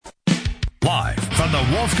Live from the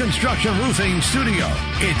Wolf Construction Roofing Studio,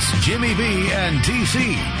 it's Jimmy B and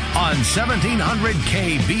TC on 1700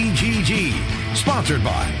 KBGG. Sponsored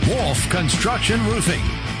by Wolf Construction Roofing.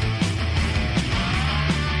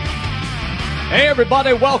 Hey,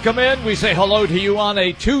 everybody, welcome in. We say hello to you on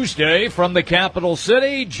a Tuesday from the capital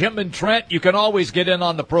city. Jim and Trent, you can always get in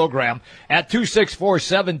on the program at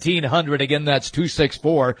 264-1700. Again, that's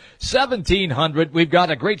 264-1700. We've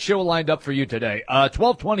got a great show lined up for you today.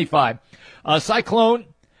 1225, Cyclone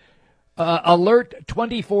Alert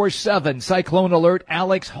 24/7. Cyclone Alert.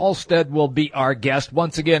 Alex Halstead will be our guest.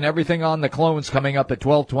 Once again, everything on the Clones coming up at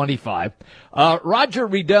 1225. Roger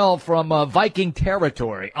Riedel from Viking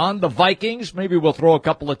Territory on the Vikings. Maybe we'll throw a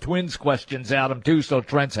couple of Twins questions at him, too, so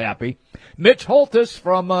Trent's happy. Mitch Holtis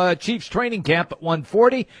from Chiefs Training Camp at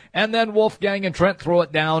 140. And then Wolfgang and Trent throw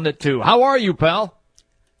it down at 2. How are you, pal?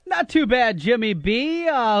 Not too bad, Jimmy B.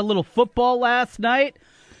 A little football last night.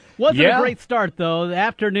 Wasn't a great start, though. The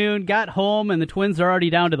afternoon, got home, and the Twins are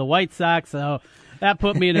already down to the White Sox, so that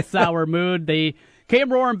put me in a sour mood. They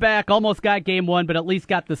came roaring back, almost got game one, but at least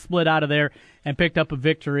got the split out of there and picked up a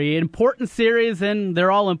victory. Important series, and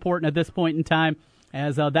they're all important at this point in time,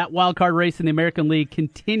 as that wild card race in the American League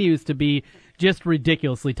continues to be just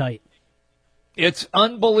ridiculously tight. It's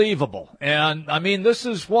unbelievable. And, I mean, this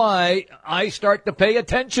is why I start to pay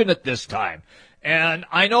attention at this time. And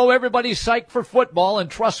I know everybody's psyched for football, and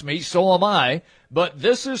trust me, so am I. But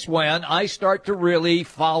this is when I start to really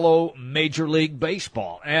follow Major League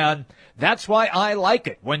Baseball. And that's why I like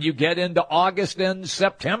it when you get into August and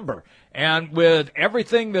September. And with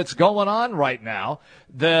everything that's going on right now,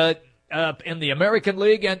 that in the American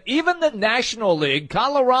League and even the National League,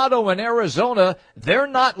 Colorado and Arizona, they're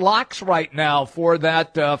not locks right now for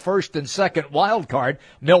that first and second wild card.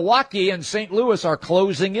 Milwaukee and St. Louis are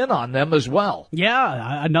closing in on them as well.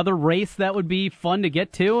 Yeah, another race that would be fun to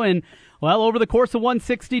get to. And, well, over the course of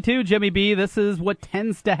 162, Jimmy B, this is what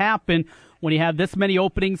tends to happen when you have this many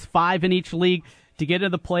openings, 5 in each league. To get into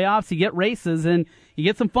the playoffs, you get races, and you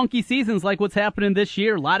get some funky seasons like what's happening this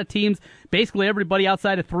year. A lot of teams, basically everybody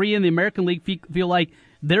outside of 3 in the American League, feel like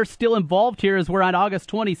they're still involved here as we're on August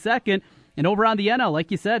 22nd. And over on the NL,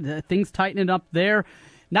 like you said, things tightening up there.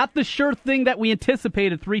 Not the sure thing that we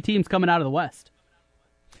anticipated, 3 teams coming out of the West.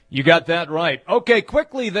 You got that right. Okay,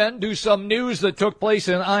 quickly then, do some news that took place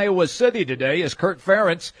in Iowa City today as Kurt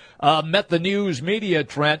Ferentz met the news media,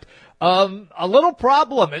 Trent. A little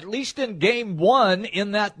problem, at least in game 1,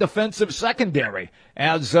 in that defensive secondary,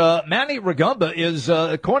 as Manny Rugamba,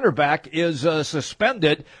 cornerback, is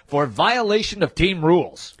suspended for violation of team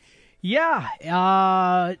rules. Yeah,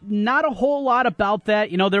 not a whole lot about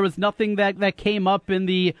that. You know, there was nothing that came up in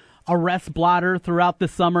the arrest blotter throughout the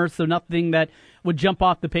summer, so nothing that would jump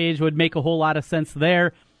off the page would make a whole lot of sense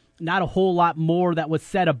there. Not a whole lot more that was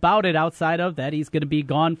said about it outside of that he's going to be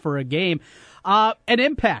gone for a game. An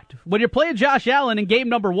impact. When you're playing Josh Allen in game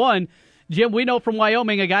number 1, Jim, we know from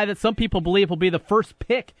Wyoming, a guy that some people believe will be the first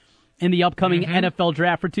pick in the upcoming NFL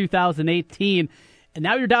draft for 2018. And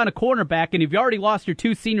now you're down a cornerback, and you've already lost your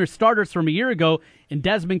 2 senior starters from a year ago in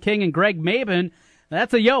Desmond King and Greg Maben.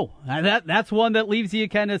 That's a yo. That's one that leaves you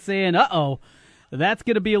kind of saying, uh-oh, that's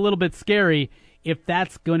going to be a little bit scary if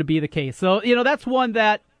that's going to be the case. So, you know, that's one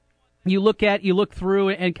that you look through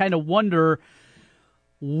and kind of wonder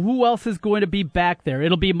who else is going to be back there.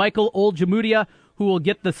 It'll be Michael Oljamudia who will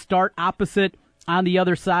get the start opposite on the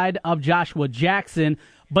other side of Joshua Jackson.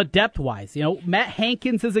 But depth-wise, you know, Matt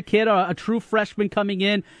Hankins is a kid, a true freshman coming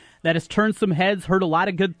in that has turned some heads, heard a lot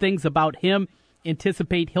of good things about him,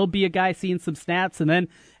 anticipate he'll be a guy seeing some snaps. And then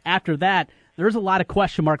after that, there's a lot of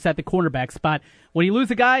question marks at the cornerback spot. When you lose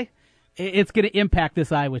a guy, it's going to impact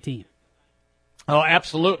this Iowa team. Oh,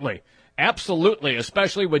 absolutely. Absolutely,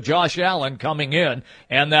 especially with Josh Allen coming in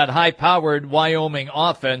and that high-powered Wyoming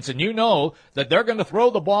offense. And you know that they're going to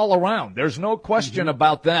throw the ball around. There's no question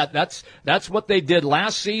about that. That's what they did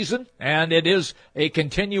last season, and it is a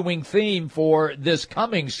continuing theme for this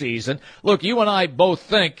coming season. Look, you and I both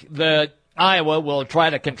think that Iowa will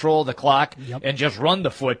try to control the clock and just run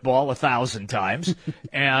the football 1,000 times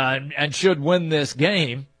and should win this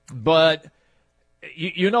game. But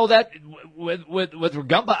you know that with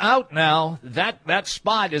Rugamba out now, that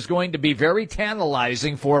spot is going to be very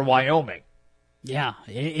tantalizing for Wyoming. Yeah,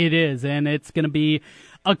 it is, and it's going to be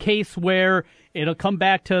a case where it'll come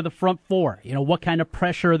back to the front 4. You know, what kind of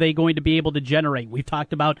pressure are they going to be able to generate? We've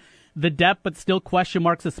talked about the depth, but still question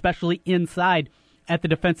marks, especially inside at the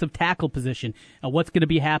defensive tackle position. What's going to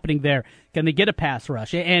be happening there? Can they get a pass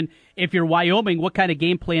rush? And if you're Wyoming, what kind of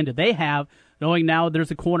game plan do they have, knowing now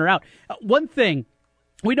there's a corner out? One thing,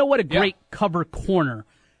 we know what a great cover corner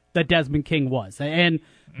that Desmond King was. And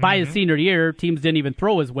By his senior year, teams didn't even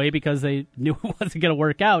throw his way because they knew it wasn't going to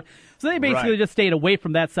work out. So they basically just stayed away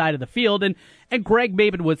from that side of the field. And Greg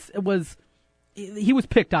Maben was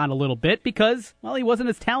picked on a little bit because, well, he wasn't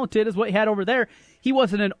as talented as what he had over there. He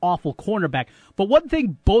wasn't an awful cornerback. But one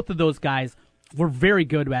thing both of those guys were very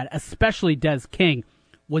good at, especially Des King,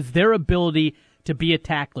 was their ability to be a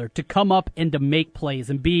tackler, to come up and to make plays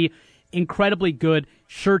and be incredibly good,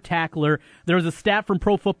 sure tackler. There was a stat from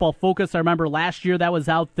Pro Football Focus, I remember last year that was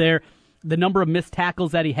out there. The number of missed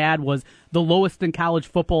tackles that he had was the lowest in college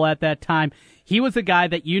football at that time. He was a guy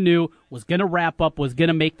that you knew was going to wrap up, was going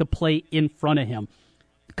to make the play in front of him.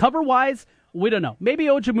 Cover-wise, we don't know. Maybe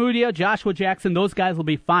Ojemudia, Joshua Jackson, those guys will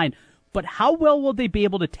be fine. But how well will they be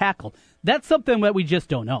able to tackle? That's something that we just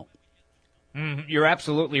don't know. You're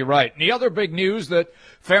absolutely right. And the other big news that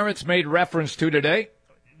Ferentz made reference to today,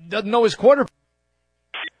 doesn't know his quarterback.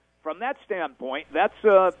 From that standpoint, that's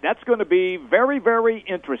going to be very, very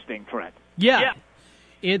interesting, Trent. Yeah.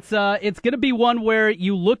 It's going to be one where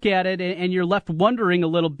you look at it and you're left wondering a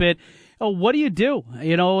little bit, what do you do?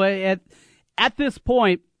 You know, at this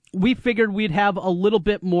point, we figured we'd have a little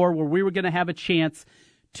bit more where we were going to have a chance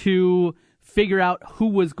to figure out who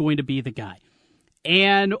was going to be the guy.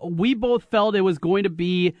 And we both felt it was going to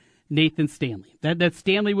be Nathan Stanley, that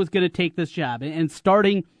Stanley was going to take this job. And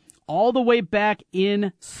starting all the way back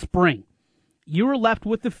in spring, you were left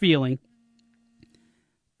with the feeling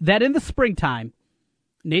that in the springtime,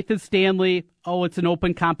 Nathan Stanley, it's an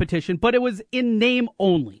open competition, but it was in name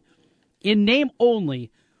only. In name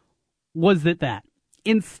only was that.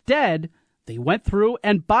 Instead, they went through,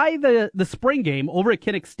 and by the spring game over at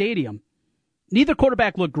Kinnick Stadium, neither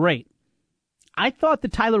quarterback looked great. I thought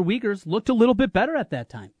that Tyler Wiegers looked a little bit better at that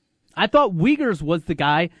time. I thought Wiegers was the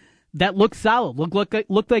guy that looked solid,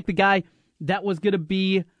 looked like the guy that was going to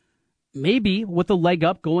be maybe with a leg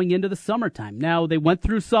up going into the summertime. Now, they went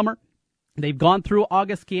through summer. They've gone through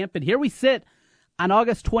August camp, and here we sit on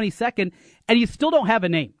August 22nd, and you still don't have a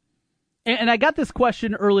name. And I got this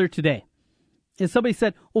question earlier today, and somebody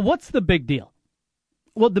said, well, what's the big deal?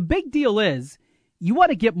 Well, the big deal is you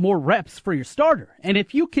want to get more reps for your starter. And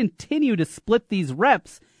if you continue to split these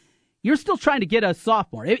reps, you're still trying to get a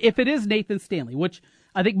sophomore. If it is Nathan Stanley, which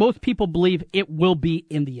I think most people believe it will be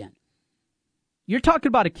in the end. You're talking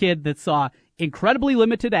about a kid that saw incredibly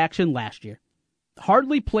limited action last year,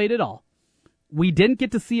 hardly played at all. We didn't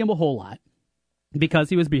get to see him a whole lot because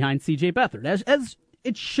he was behind C.J. Beathard, as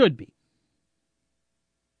it should be.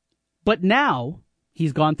 But now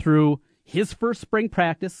he's gone through his first spring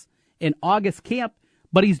practice in August camp,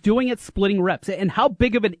 but he's doing it splitting reps. And how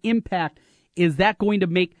big of an impact is that going to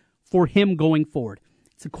make for him going forward?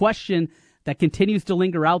 It's a question that continues to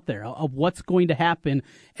linger out there of what's going to happen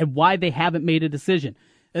and why they haven't made a decision.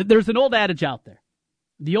 There's an old adage out there.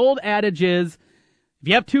 The old adage is, if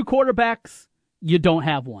you have two quarterbacks, you don't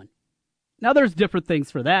have one. Now, there's different things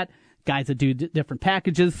for that. Guys that do different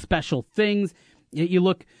packages, special things. You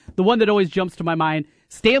look, the one that always jumps to my mind,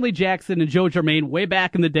 Stanley Jackson and Joe Germain way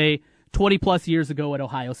back in the day, 20-plus years ago at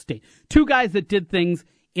Ohio State. Two guys that did things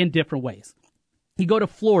in different ways. You go to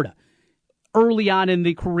Florida, early on in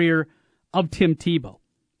the career of Tim Tebow.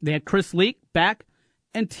 They had Chris Leak back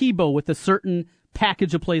and Tebow with a certain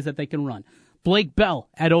package of plays that they can run. Blake Bell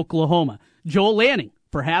at Oklahoma. Joel Lanning,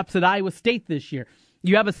 perhaps at Iowa State this year.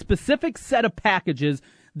 You have a specific set of packages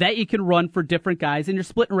that you can run for different guys, and you're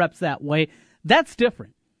splitting reps that way. That's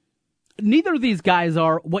different. Neither of these guys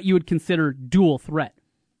are what you would consider dual threat.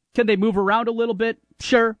 Can they move around a little bit?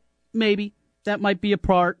 Sure, maybe. That might be a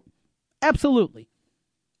part. Absolutely.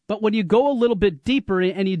 But when you go a little bit deeper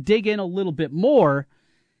and you dig in a little bit more,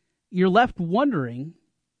 you're left wondering,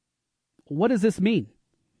 what does this mean?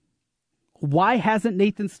 Why hasn't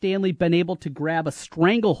Nathan Stanley been able to grab a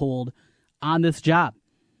stranglehold on this job?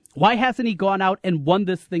 Why hasn't he gone out and won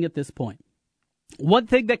this thing at this point? One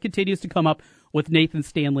thing that continues to come up with Nathan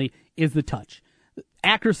Stanley is the touch.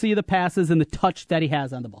 Accuracy of the passes and the touch that he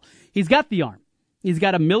has on the ball. He's got the arm. He's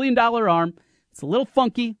got $1 million arm. It's a little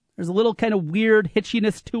funky. There's a little kind of weird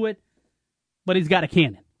hitchiness to it, but he's got a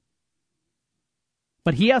cannon.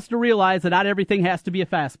 But he has to realize that not everything has to be a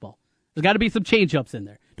fastball. There's got to be some changeups in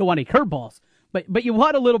there. Don't want any curveballs, but you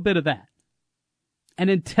want a little bit of that. And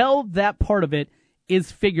until that part of it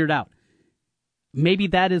is figured out, maybe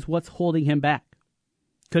that is what's holding him back.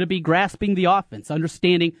 Could it be grasping the offense,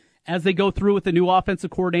 understanding as they go through with a new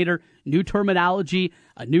offensive coordinator, new terminology,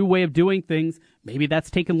 a new way of doing things? Maybe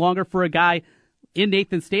that's taken longer for a guy in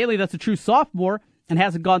Nathan Stanley that's a true sophomore and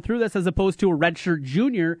hasn't gone through this, as opposed to a redshirt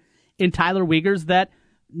junior in Tyler Wiegers that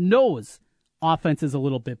knows offense is a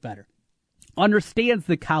little bit better, understands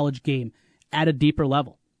the college game at a deeper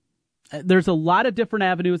level. There's a lot of different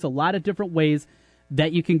avenues, a lot of different ways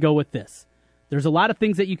that you can go with this. There's a lot of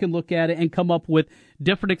things that you can look at it and come up with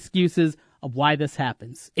different excuses of why this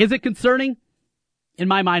happens. Is it concerning? In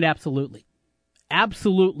my mind, absolutely.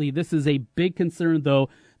 Absolutely. This is a big concern, though,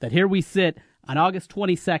 that here we sit on August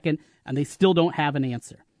 22nd and they still don't have an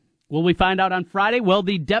answer. Will we find out on Friday? Well,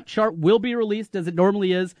 the depth chart will be released as it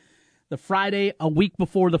normally is the Friday a week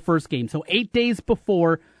before the first game. So 8 days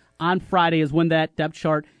before on Friday is when that depth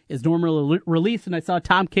chart is normally released. And I saw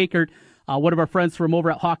Tom Kakert, one of our friends from over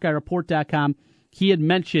at HawkeyeReport.com, he had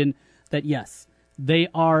mentioned that, yes, they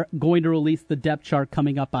are going to release the depth chart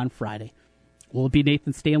coming up on Friday. Will it be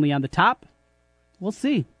Nathan Stanley on the top? We'll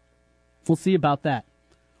see. We'll see about that.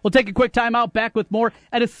 We'll take a quick time out, back with more,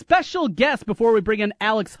 and a special guest before we bring in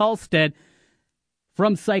Alex Halstead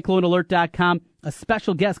from CycloneAlert.com. A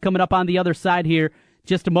special guest coming up on the other side here.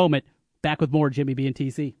 Just a moment. Back with more Jimmy B and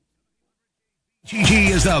TC. GG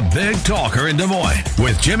is the big talker in Des Moines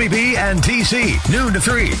with Jimmy B and TC. Noon to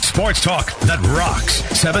 3. Sports talk that rocks.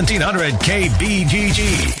 1700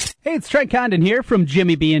 KBGG. Hey, it's Trent Condon here from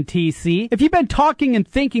Jimmy B and TC. If you've been talking and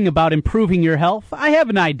thinking about improving your health, I have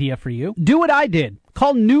an idea for you. Do what I did.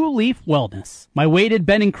 Call New Leaf Wellness. My weight had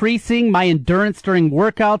been increasing, my endurance during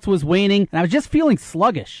workouts was waning, and I was just feeling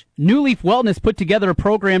sluggish. New Leaf Wellness put together a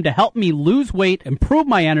program to help me lose weight, improve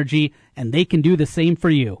my energy, and they can do the same for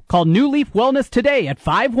you. Call New Leaf Wellness today at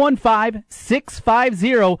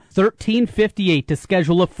 515-650-1358 to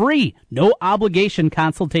schedule a free, no-obligation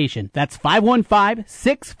consultation. That's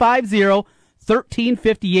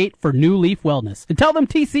 515-650-1358 for New Leaf Wellness. And tell them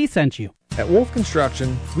TC sent you. At Wolf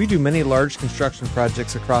Construction, we do many large construction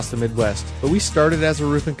projects across the Midwest, but we started as a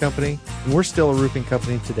roofing company, and we're still a roofing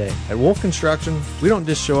company today. At Wolf Construction, we don't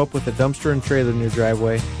just show up with a dumpster and trailer in your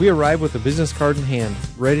driveway. We arrive with a business card in hand,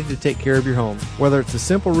 ready to take care of your home. Whether it's a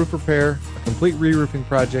simple roof repair, a complete re-roofing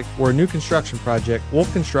project, or a new construction project,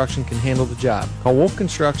 Wolf Construction can handle the job. Call Wolf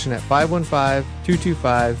Construction at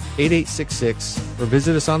 515-225-8866 or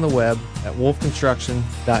visit us on the web at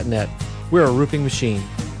wolfconstruction.net. We're a roofing machine.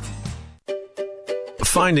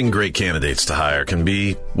 Finding great candidates to hire can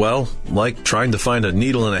be, well, like trying to find a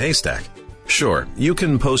needle in a haystack. Sure, you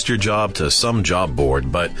can post your job to some job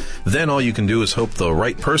board, but then all you can do is hope the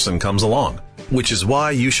right person comes along. Which is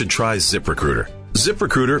why you should try ZipRecruiter.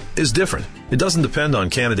 ZipRecruiter is different. It doesn't depend on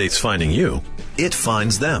candidates finding you. It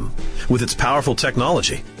finds them. With its powerful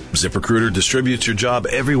technology, ZipRecruiter distributes your job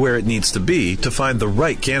everywhere it needs to be to find the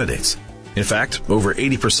right candidates. In fact, over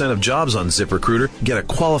 80% of jobs on ZipRecruiter get a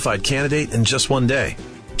qualified candidate in just one day.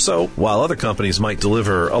 So, while other companies might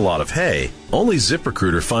deliver a lot of hay, only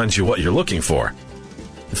ZipRecruiter finds you what you're looking for.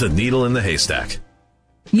 The needle in the haystack.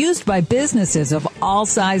 Used by businesses of all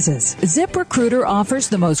sizes, ZipRecruiter offers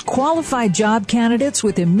the most qualified job candidates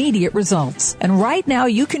with immediate results. And right now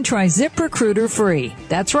you can try ZipRecruiter free.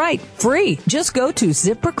 That's right, free. Just go to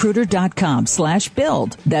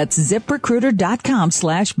ZipRecruiter.com/build. That's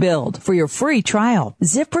ZipRecruiter.com/build for your free trial.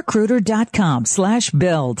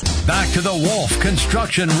 ZipRecruiter.com/build. Back to the Wolf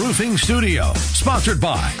Construction Roofing Studio. Sponsored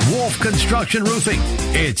by Wolf Construction Roofing.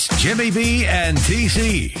 It's Jimmy B and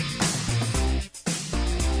TC.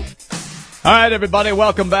 All right, everybody,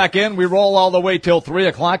 welcome back in. We roll all the way till 3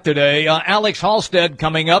 o'clock today. Alex Halstead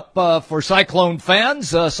coming up for Cyclone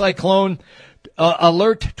fans. Cyclone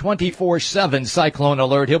Alert 24/7, Cyclone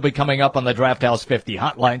Alert. He'll be coming up on the Draft House 50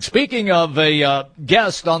 hotline. Speaking of a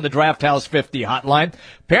guest on the Draft House 50 hotline,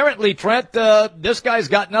 apparently, Trent, this guy's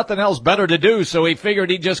got nothing else better to do, so he figured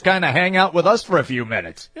he'd just kind of hang out with us for a few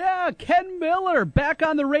minutes. Yeah, Ken Miller back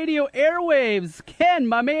on the radio airwaves. Ken,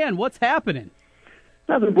 my man, what's happening?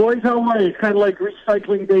 Nothing, boys. How are you? It's kind of like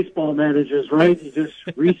recycling baseball managers, right? You just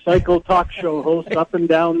recycle talk show hosts up and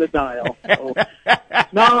down the dial. So,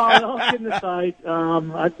 no, kidding aside,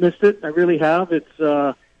 I've missed it. I really have. It's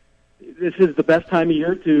this is the best time of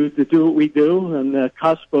year to do what we do, on the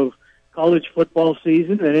cusp of college football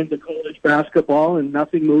season and into college basketball, and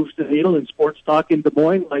nothing moves the needle in sports talk in Des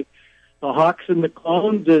Moines like the Hawks and the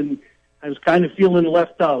Clones. And I was kind of feeling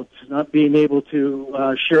left out, not being able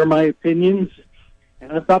to share my opinions.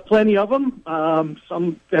 And I've got plenty of them,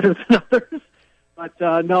 some better than others. But,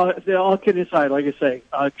 no, all kidding aside, like I say,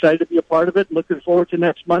 excited to be a part of it. Looking forward to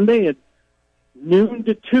next Monday at noon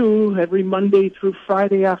to 2 every Monday through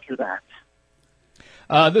Friday after that.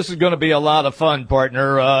 This is going to be a lot of fun,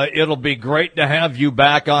 partner. It'll be great to have you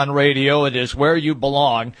back on radio. It is where you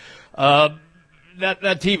belong. That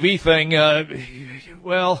TV thing,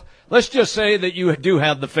 well, let's just say that you do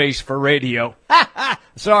have the face for radio.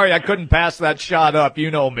 Sorry, I couldn't pass that shot up.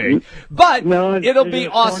 You know me. But no, it'll be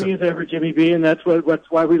awesome. As ever, Jimmy B, and that's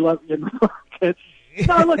why we love you in the market.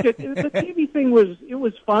 No, look, the TV thing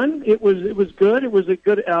was fun. It was good. It was a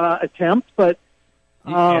good attempt, but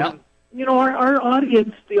Yeah. you know, our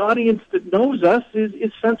audience, the audience that knows us,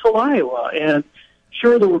 is Central Iowa, and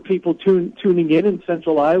sure, there were people tuning in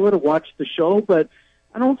Central Iowa to watch the show, but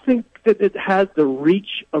I don't think that it has the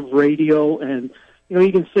reach of radio. And you know,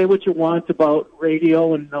 you can say what you want about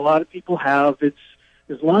radio, and a lot of people have. It's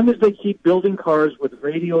as long as they keep building cars with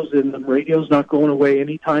radios in them, radio's not going away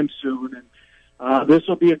anytime soon. And this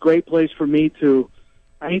will be a great place for me to,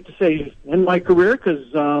 I hate to say, end my career,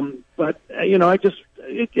 but you know,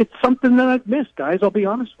 it's something that I've missed, guys. I'll be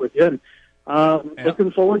honest with you. And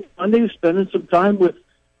looking forward to Monday, spending some time with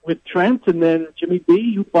Trent, and then Jimmy B.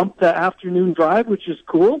 You bumped the afternoon drive, which is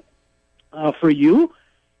cool for you.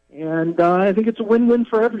 And I think it's a win-win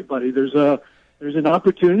for everybody. There's an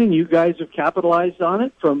opportunity, and you guys have capitalized on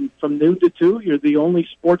it from noon to 2. You're the only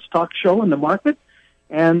sports talk show in the market,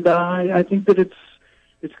 and I think that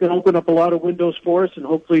it's going to open up a lot of windows for us, and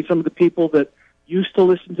hopefully some of the people that used to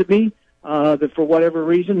listen to me, that for whatever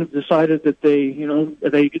reason have decided that they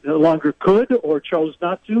no longer could or chose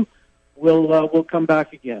not to, will come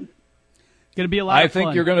back again. Going to be a lot of fun. I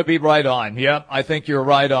think you're going to be right on. Yeah, I think you're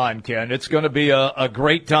right on, Ken. It's going to be a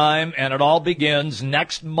great time, and it all begins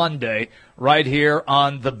next Monday right here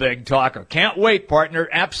on The Big Talker. Can't wait, partner.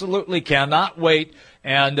 Absolutely cannot wait.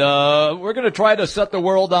 And we're going to try to set the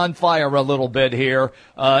world on fire a little bit here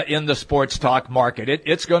in the sports talk market.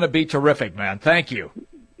 It's going to be terrific, man. Thank you.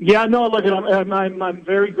 Yeah, no, look, I'm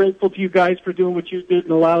very grateful to you guys for doing what you did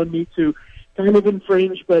and allowing me to kind of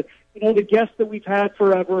infringe, but you know, the guests that we've had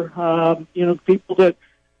forever, you know, people that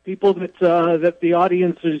the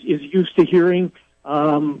audience is used to hearing,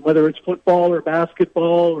 whether it's football or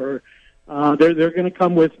basketball, or they're going to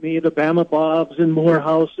come with me, the Bama Bobs and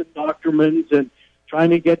Morehouse and Doctormans, and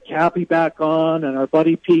trying to get Cappy back on, and our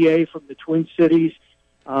buddy PA from the Twin Cities,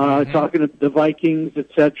 talking to the Vikings,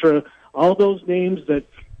 etc. All those names that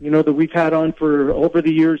you know that we've had on for over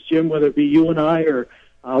the years, Jim, whether it be you and I or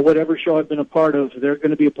whatever show I've been a part of, they're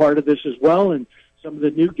going to be a part of this as well, and some of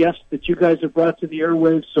the new guests that you guys have brought to the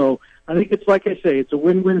airwaves. So I think it's, like I say, it's a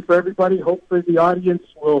win-win for everybody. Hopefully the audience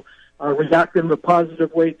will react in a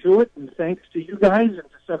positive way to it, and thanks to you guys and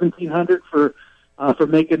to 1700 for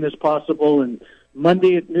making this possible. And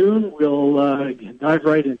Monday at noon, we'll dive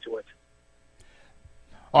right into it.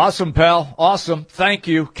 Awesome, pal. Awesome. Thank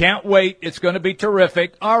you. Can't wait. It's going to be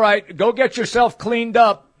terrific. All right, go get yourself cleaned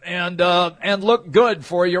up and look good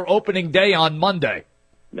for your opening day on Monday.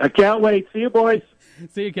 I can't wait. See you, boys.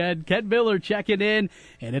 See you, Ken. Ken Miller checking in,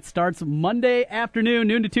 and it starts Monday afternoon,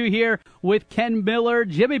 noon to 2 here with Ken Miller.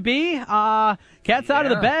 Jimmy B, cat's out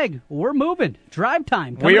of the bag. We're moving. Drive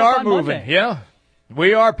time. We are moving. Monday. Yeah,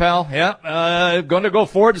 we are, pal. Yeah, going to go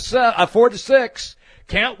 4 to 6.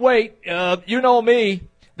 Can't wait. You know me.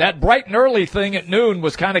 That bright and early thing at noon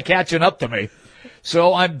was kind of catching up to me.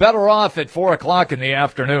 So I'm better off at 4 o'clock in the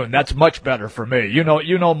afternoon. That's much better for me. You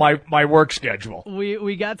know my work schedule.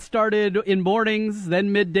 We got started in mornings,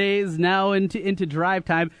 then middays, now into drive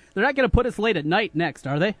time. They're not going to put us late at night next,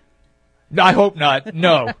 are they? I hope not.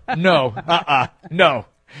 No.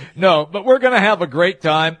 But we're going to have a great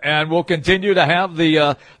time, and we'll continue to have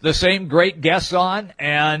the same great guests on,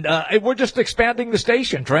 and we're just expanding the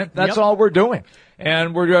station, Trent. That's all we're doing,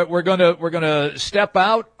 and we're gonna step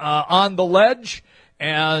out on the ledge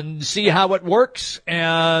and see how it works.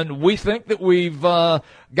 And we think that we've got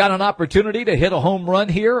an opportunity to hit a home run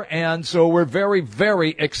here, and so we're very,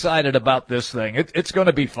 very excited about this thing. It's going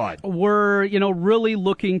to be fun. We're, really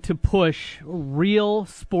looking to push real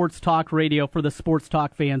sports talk radio for the sports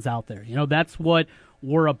talk fans out there. That's what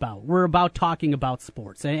we're about. We're about talking about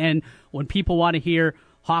sports. And when people want to hear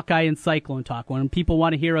Hawkeye and Cyclone talk, when people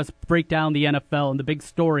want to hear us break down the NFL and the big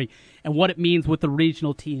story and what it means with the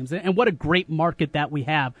regional teams, and what a great market that we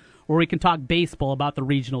have, where we can talk baseball about the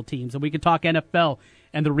regional teams, and we can talk NFL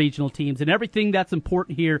and the regional teams, and everything that's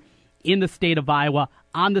important here in the state of Iowa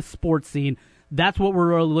on the sports scene. That's what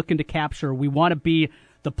we're looking to capture. We want to be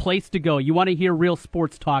the place to go. You want to hear real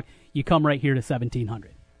sports talk, you come right here to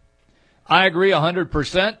 1700. I agree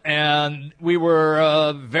 100%, and we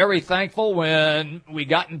were very thankful when we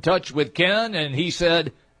got in touch with Ken, and he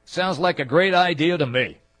said, sounds like a great idea to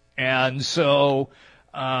me. And so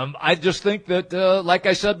I just think that, like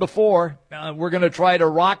I said before, we're going to try to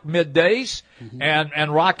rock middays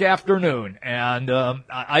and rock afternoon. And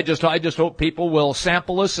I just hope people will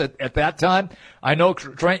sample us at that time. I know,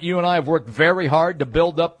 Trent, you and I have worked very hard to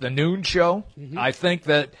build up the noon show. I think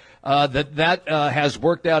that that has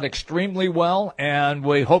worked out extremely well, and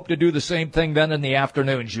we hope to do the same thing then in the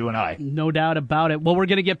afternoons, you and I. No doubt about it. Well, we're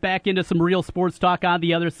going to get back into some real sports talk on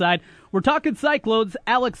the other side. We're talking Cyclones.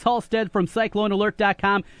 Alex Halstead from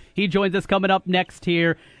CycloneAlert.com. He joins us coming up next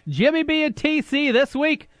here. Jimmy B and TC this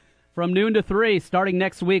week from noon to 3. Starting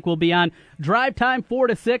next week, we'll be on Drive Time 4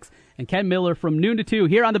 to 6. And Ken Miller from noon to 2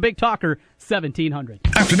 here on the Big Talker 1700.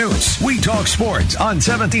 Afternoons, we talk sports on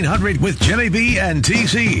 1700 with Jimmy B and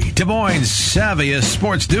TC, Des Moines' savviest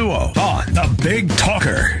sports duo on the Big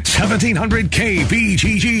Talker 1700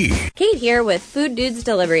 KBGG. Kate here with Food Dudes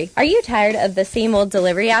Delivery. Are you tired of the same old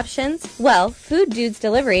delivery options? Well, Food Dudes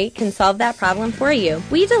Delivery can solve that problem for you.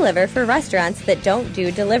 We deliver for restaurants that don't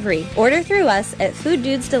do delivery. Order through us at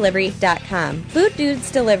fooddudesdelivery.com. Food Dudes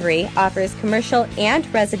Delivery offers commercial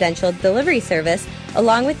and residential delivery service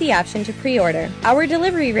along with the option to pre-order. Our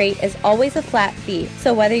delivery rate is always a flat fee,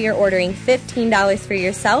 so whether you're ordering $15 for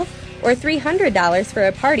yourself or $300 for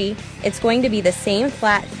a party, it's going to be the same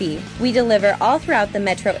flat fee. We deliver all throughout the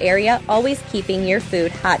metro area, always keeping your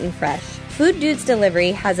food hot and fresh. Food Dudes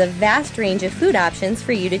Delivery has a vast range of food options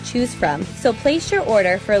for you to choose from, so place your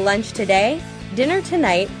order for lunch today, dinner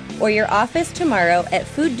tonight, or your office tomorrow at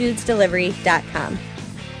fooddudesdelivery.com.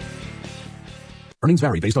 Earnings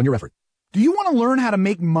vary based on your effort. Do you want to learn how to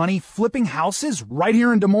make money flipping houses right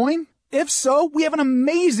here in Des Moines? If so, we have an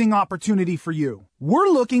amazing opportunity for you. We're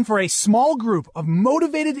looking for a small group of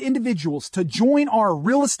motivated individuals to join our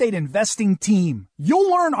real estate investing team. You'll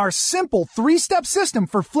learn our simple 3-step system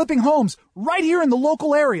for flipping homes right here in the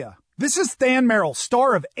local area. This is Than Merrill,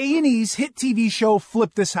 star of A&E's hit TV show Flip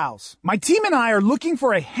This House. My team and I are looking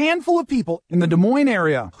for a handful of people in the Des Moines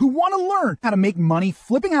area who want to learn how to make money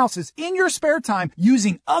flipping houses in your spare time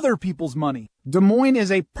using other people's money. Des Moines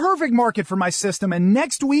is a perfect market for my system, and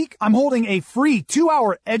next week I'm holding a free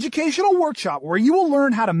 2-hour educational workshop where you will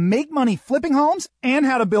learn how to make money flipping homes and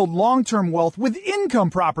how to build long-term wealth with income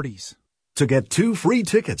properties. To get 2 free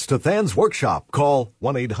tickets to Than's workshop, call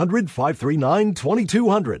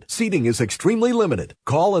 1-800-539-2200. Seating is extremely limited.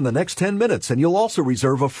 Call in the next 10 minutes and you'll also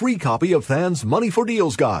reserve a free copy of Than's Money for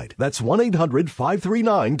Deals Guide. That's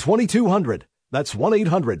 1-800-539-2200. That's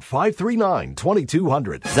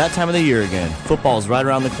 1-800-539-2200. It's that time of the year again. Football's right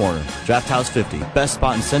around the corner. Draft House 50, best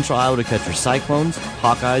spot in Central Iowa to catch your Cyclones,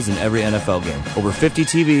 Hawkeyes, and every NFL game. Over 50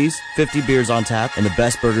 TVs, 50 beers on tap, and the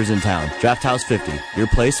best burgers in town. Draft House 50, your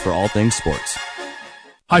place for all things sports.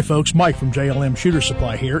 Hi folks, Mike from JLM Shooter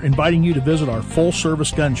Supply here, inviting you to visit our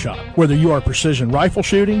full-service gun shop. Whether you are precision rifle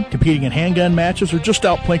shooting, competing in handgun matches, or just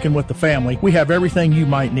out plinking with the family, we have everything you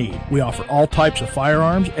might need. We offer all types of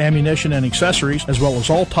firearms, ammunition, and accessories, as well as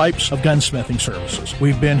all types of gunsmithing services.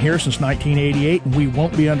 We've been here since 1988, and we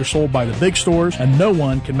won't be undersold by the big stores, and no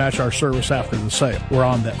one can match our service after the sale. We're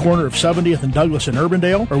on the corner of 70th and Douglas in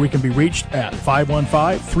Urbandale, or we can be reached at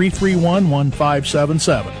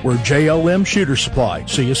 515-331-1577. We're JLM Shooter Supply.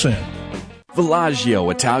 See you soon.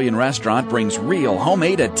 Villaggio Italian Restaurant brings real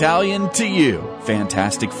homemade Italian to you.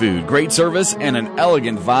 Fantastic food, great service, and an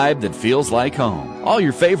elegant vibe that feels like home. All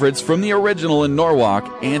your favorites from the original in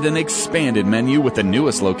Norwalk and an expanded menu with the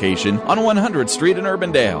newest location on 100th Street in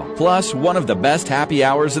Urbandale. Plus, one of the best happy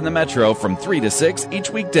hours in the metro from 3 to 6 each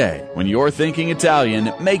weekday. When you're thinking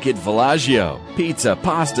Italian, make it Villaggio. Pizza,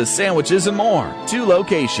 pasta, sandwiches, and more. 2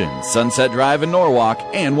 locations, Sunset Drive in Norwalk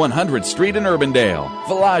and 100th Street in Urbandale.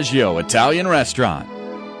 Villaggio Italian Restaurant.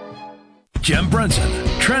 Jim Brunson,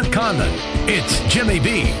 Trent Condon, it's Jimmy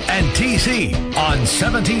B and TC on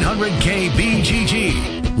 1700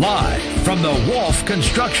 KBGG. Live from the Wolf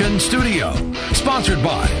Construction Studio. Sponsored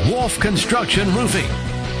by Wolf Construction Roofing.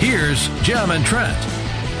 Here's Jim and Trent.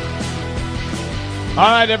 All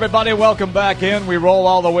right, everybody, welcome back in. We roll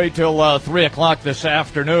all the way till 3 o'clock this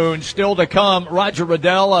afternoon. Still to come, Roger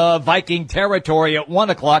Riddell, Viking territory at 1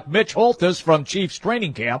 o'clock. Mitch Holthus from Chiefs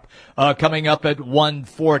Training Camp coming up at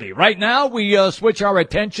 1:40. Right now, we switch our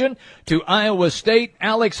attention to Iowa State.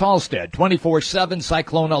 Alex Halstead, 24/7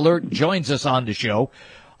 Cyclone Alert, joins us on the show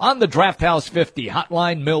on the Draft House 50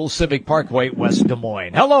 Hotline Mills Civic Parkway, West Des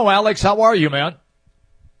Moines. Hello, Alex. How are you, man?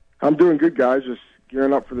 I'm doing good, guys. Just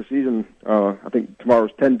gearing up for the season. I think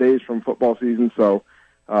tomorrow's 10 days from football season, so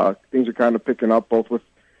things are kind of picking up, both with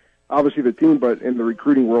obviously the team, but in the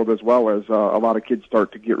recruiting world as well, as a lot of kids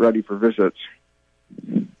start to get ready for visits.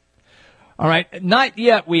 All right, not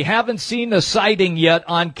yet. We haven't seen a sighting yet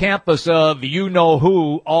on campus of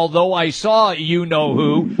you-know-who, although I saw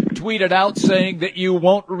you-know-who tweeted out saying that you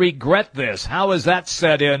won't regret this. How has that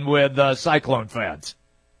set in with Cyclone fans?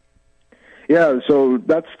 Yeah, so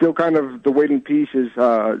that's still kind of the waiting piece is,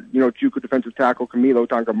 JUCO defensive tackle Camilo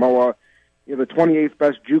Tangamoa, the 28th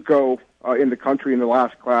best JUCO in the country in the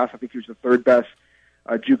last class. I think he was the third best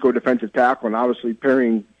JUCO defensive tackle, and obviously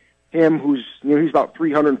pairing him, who's he's about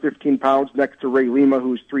 315 pounds, next to Ray Lima,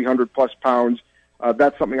 who's 300-plus pounds.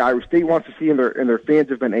 That's something Iowa State wants to see, and their fans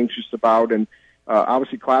have been anxious about. And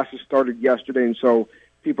obviously classes started yesterday, and so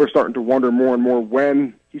people are starting to wonder more and more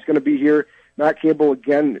when he's going to be here. Matt Campbell,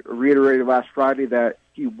 again, reiterated last Friday that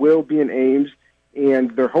he will be in Ames,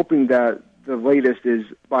 and they're hoping that the latest is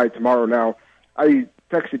by tomorrow. Now, I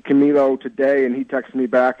texted Camilo today, and he texted me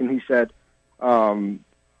back, and he said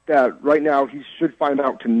that right now he should find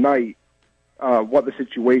out tonight what the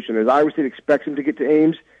situation is. Iowa State expects him to get to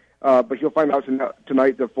Ames, but he'll find out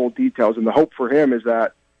tonight the full details. And the hope for him is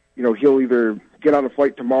that he'll either get on a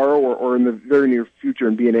flight tomorrow or in the very near future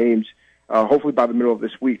and be in Ames, hopefully by the middle of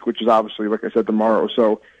this week, which is obviously, like I said, tomorrow.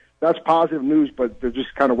 So that's positive news, but they're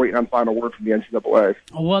just kind of waiting on final word from the NCAA.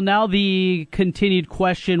 Well, now the continued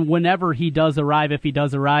question, whenever he does arrive, if he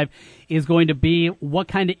does arrive, is going to be what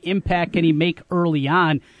kind of impact can he make early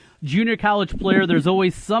on? Junior college player, there's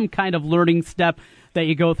always some kind of learning step that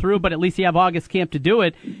you go through, but at least you have August camp to do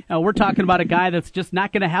it. We're talking about a guy that's just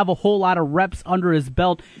not going to have a whole lot of reps under his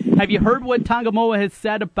belt. Have you heard what Tongamoa has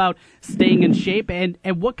said about staying in shape, and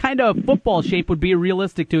what kind of football shape would be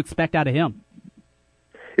realistic to expect out of him?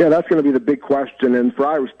 Yeah, that's going to be the big question. And for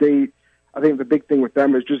Iowa State, I think the big thing with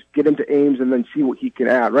them is just get him to Ames and then see what he can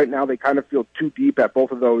add. Right now, they kind of feel too deep at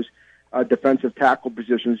both of those defensive tackle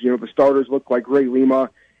positions. The starters look like Ray Lima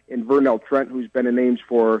and Vernell Trent, who's been in Ames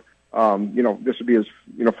for, this would be his,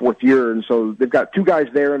 fourth year. And so they've got two guys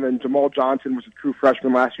there. And then Jamal Johnson was a true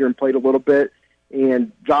freshman last year and played a little bit.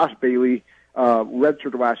 And Josh Bailey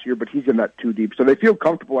redshirted last year, but he's in that too deep. So they feel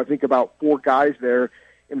comfortable, I think, about four guys there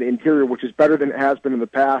in the interior, which is better than it has been in the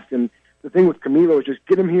past. And the thing with Camilo is just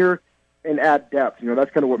get him here and add depth.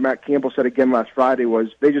 That's kind of what Matt Campbell said again last Friday was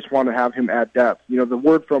they just want to have him add depth. The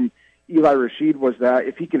word from Eli Rashid was that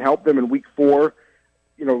if he can help them in week 4,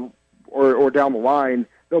 or down the line,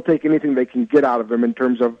 they'll take anything they can get out of him in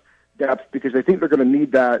terms of depth because they think they're going to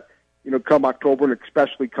need that, come October and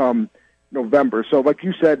especially come November. So like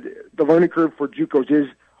you said, the learning curve for JUCOs is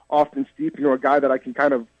often steep. A guy that I can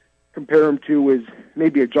kind of compare him to is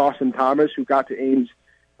maybe a Jawson Thomas who got to Ames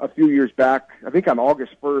a few years back, I think on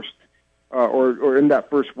August 1st or in that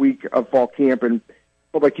first week of fall camp.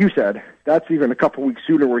 But like you said, that's even a couple weeks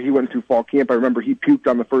sooner where he went through fall camp. I remember he puked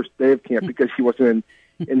on the first day of camp because he wasn't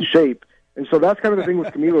in shape. And so that's kind of the thing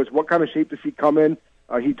with Camilo is what kind of shape does he come in?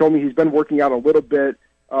 He told me he's been working out a little bit,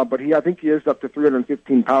 but I think he is up to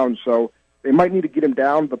 315 pounds. So they might need to get him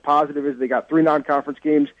down. The positive is they got 3 non-conference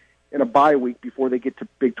games and a bye week before they get to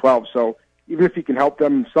Big 12. So even if he can help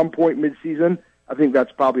them some point mid-season, I think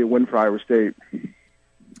that's probably a win for Iowa State.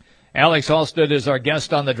 Alex Halstead is our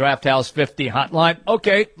guest on the Draft House 50 hotline.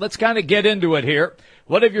 Okay, let's kind of get into it here.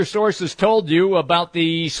 What have your sources told you about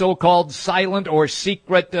the so-called silent or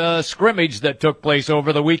secret scrimmage that took place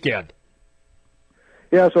over the weekend?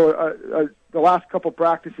 Yeah, so the last couple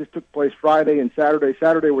practices took place Friday and Saturday.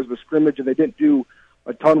 Saturday was the scrimmage, and they didn't do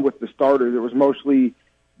a ton with the starters. It was mostly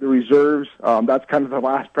the reserves. That's kind of the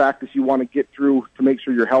last practice you want to get through to make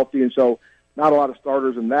sure you're healthy, and so not a lot of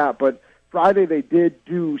starters in that. But Friday they did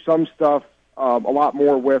do some stuff, a lot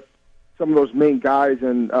more with some of those main guys,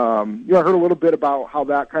 and I heard a little bit about how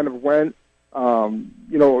that kind of went.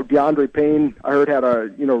 DeAndre Payne, I heard had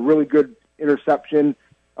a really good interception,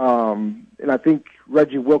 and I think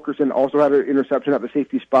Reggie Wilkerson also had an interception at the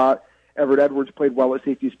safety spot. Everett Edwards played well at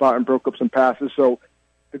safety spot and broke up some passes. So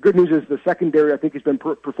the good news is the secondary I think has been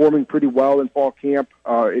performing pretty well in fall camp.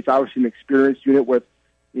 It's obviously an experienced unit with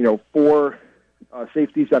 4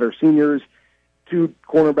 safeties that are seniors, 2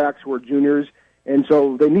 cornerbacks who are juniors. And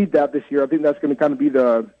so they need that this year. I think that's going to kind of be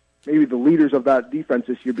maybe the leaders of that defense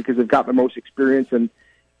this year because they've got the most experience and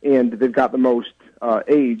they've got the most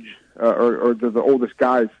age or the oldest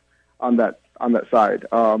guys on that side.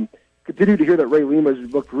 Continue to hear that Ray Lima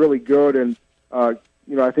has looked really good, and I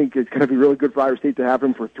think it's going to be really good for Iowa State to have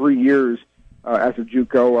him for 3 years as a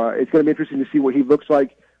JUCO. It's going to be interesting to see what he looks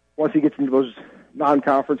like once he gets into those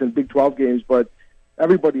non-conference and Big 12 games. But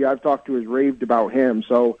everybody I've talked to has raved about him,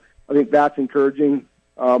 so I think that's encouraging.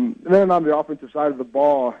 And then on the offensive side of the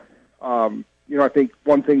ball, I think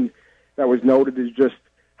one thing that was noted is just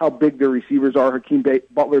how big their receivers are. Hakeem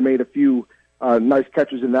Butler made a few nice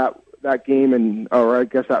catches in that game or I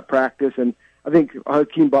guess that practice. And I think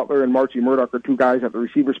Hakeem Butler and Marcy Murdoch are 2 guys at the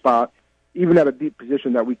receiver spot, even at a deep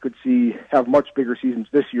position that we could see have much bigger seasons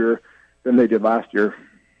this year than they did last year.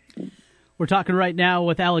 We're talking right now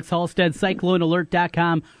with Alex Halstead,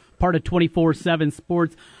 CycloneAlert.com, part of 24/7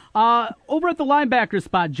 Sports. Over at the linebacker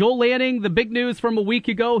spot, Joel Lanning, the big news from a week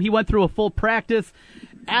ago, he went through a full practice.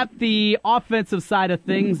 at the offensive side of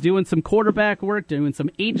things, doing some quarterback work, doing some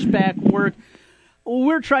H-back work.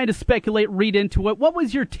 We're trying to speculate, read into it. What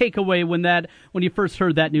was your takeaway when you first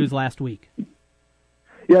heard that news last week?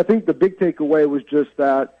 Yeah, I think the big takeaway was just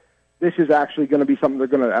that this is actually going to be something they're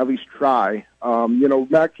going to at least try.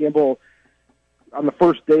 Matt Campbell, on the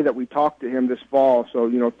first day that we talked to him this fall,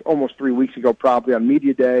 so, almost 3 weeks ago probably on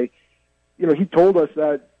Media Day, he told us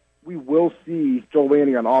that we will see Joel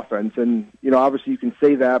Lanning on offense. And, obviously you can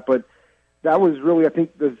say that, but that was really, I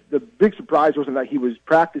think, the big surprise wasn't that he was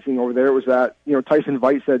practicing over there. It was that, Tyson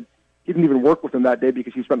Veit said he didn't even work with him that day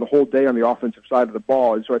because he spent the whole day on the offensive side of the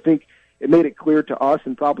ball. And so I think it made it clear to us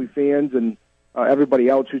and probably fans and everybody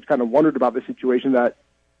else who's kind of wondered about the situation that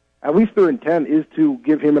at least their intent is to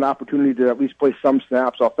give him an opportunity to at least play some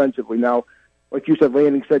snaps offensively. Now, like you said,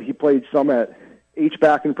 Lanning said he played some at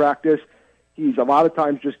H-back in practice. He's a lot of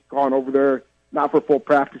times just gone over there, not for full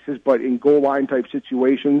practices, but in goal line type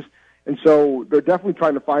situations. And so they're definitely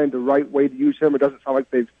trying to find the right way to use him. It doesn't sound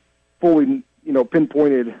like they've fully,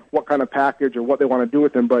 pinpointed what kind of package or what they want to do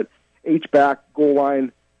with him, but H-back, goal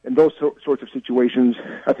line, and those sorts of situations,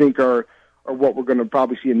 I think, are what we're going to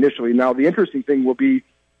probably see initially. Now, the interesting thing will be,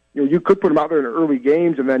 you could put him out there in early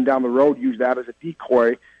games and then down the road use that as a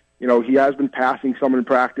decoy. He has been passing some in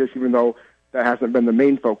practice, even though that hasn't been the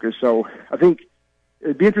main focus. So I think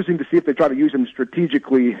it'd be interesting to see if they try to use him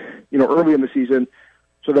strategically, early in the season,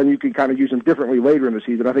 so then you can kind of use him differently later in the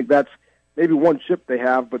season. I think that's maybe one chip they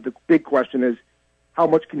have, but the big question is how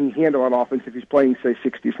much can he handle on offense if he's playing, say,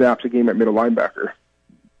 60 snaps a game at middle linebacker?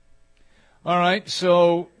 All right,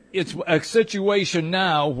 so it's a situation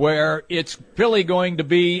now where it's really going to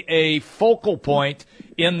be a focal point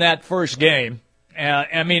in that first game.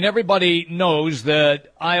 Everybody knows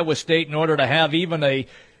that Iowa State, in order to have even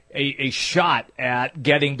a shot at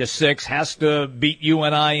getting to 6, has to beat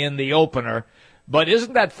UNI in the opener. But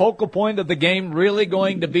isn't that focal point of the game really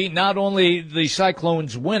going to be not only the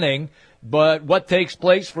Cyclones winning, but what takes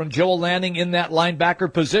place from Joel Lanning in that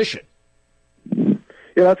linebacker position?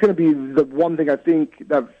 Yeah, that's going to be the one thing I think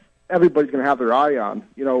that everybody's going to have their eye on,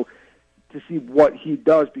 to see what he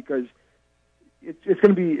does, because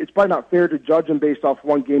it's probably not fair to judge him based off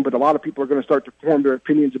one game, but a lot of people are going to start to form their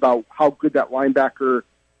opinions about how good that linebacker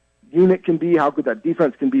unit can be, how good that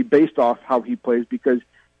defense can be based off how he plays, because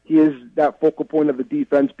he is that focal point of the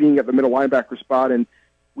defense, being at the middle linebacker spot. And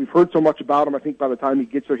we've heard so much about him. I think by the time he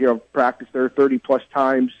gets there, he'll practice there 30-plus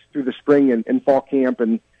times through the spring and fall camp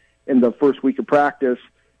and in the first week of practice.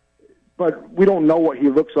 But we don't know what he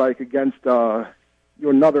looks like against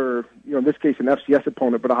another, in this case, an FCS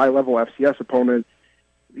opponent, but a high-level FCS opponent.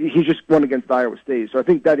 He's just won against Iowa State. So I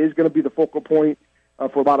think that is going to be the focal point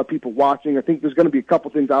for a lot of people watching. I think there's going to be a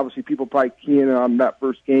couple things, obviously, people probably keying in on that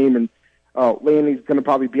first game, and Lanning's going to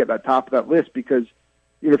probably be at that top of that list because,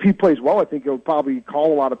 if he plays well, I think he'll probably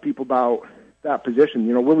call a lot of people about that position.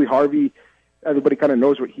 Willie Harvey, everybody kind of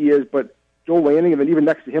knows what he is, but Joel Lanning, and then even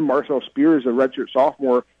next to him, Marcel Spears, a redshirt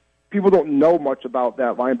sophomore, people don't know much about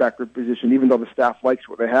that linebacker position, even though the staff likes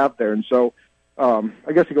what they have there. And so,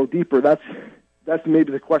 I guess to go deeper, that's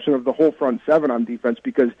maybe the question of the whole front seven on defense,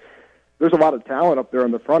 because there's a lot of talent up there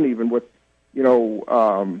in the front, even with,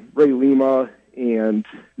 Ray Lima and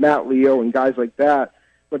Matt Leo and guys like that,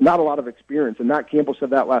 but not a lot of experience. And Matt Campbell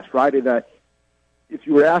said that last Friday, that if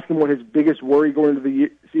you were asking what his biggest worry going into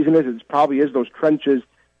the season is, it probably is those trenches,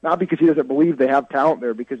 not because he doesn't believe they have talent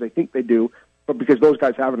there, because they think they do, but because those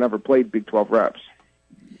guys haven't ever played Big 12 reps.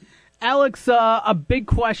 Alex, a big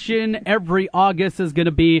question every August is going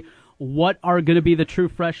to be, what are going to be the true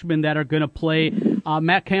freshmen that are going to play?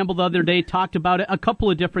 Matt Campbell the other day talked about it, a couple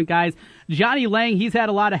of different guys. Johnny Lang, he's had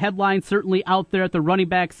a lot of headlines certainly out there at the running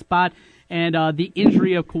back spot, and the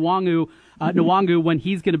injury of Nwangu when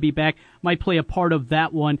he's going to be back might play a part of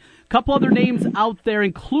that one. A couple other names out there,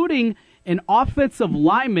 including an offensive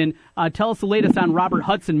lineman. Tell us the latest on Robert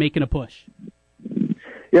Hudson making a push.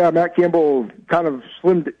 Yeah, Matt Campbell kind of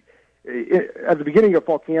slimmed at the beginning of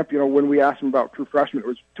fall camp. When we asked him about true freshmen, it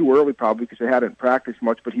was too early probably because they hadn't practiced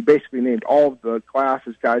much, but he basically named all of the class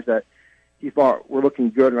as guys that he thought were looking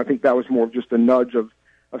good, and I think that was more of just a nudge of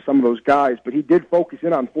some of those guys. But he did focus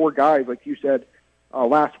in on 4 guys, like you said,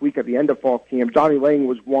 last week at the end of fall camp. Johnny Lang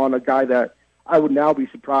was one, a guy that I would now be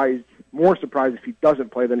more surprised if he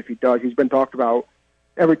doesn't play than if he does. He's been talked about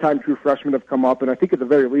every time true freshmen have come up, and I think at the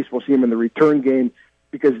very least we'll see him in the return game,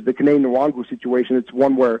 because the Kane Nwangu situation, it's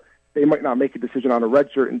one where they might not make a decision on a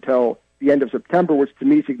redshirt until the end of September, which to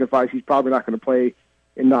me signifies he's probably not going to play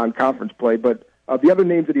in non-conference play. But the other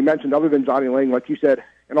names that he mentioned, other than Johnny Lang, like you said,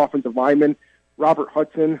 an offensive lineman, Robert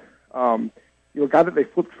Hudson, a guy that they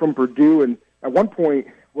flipped from Purdue, and at one point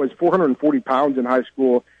was 440 pounds in high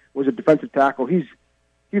school, was a defensive tackle. He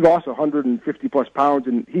lost 150-plus pounds,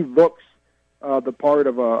 and he looks the part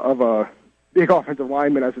of a big offensive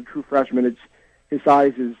lineman as a true freshman. His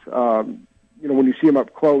size is, when you see him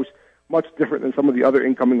up close, much different than some of the other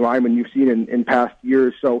incoming linemen you've seen in past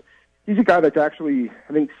years. So he's a guy that's actually,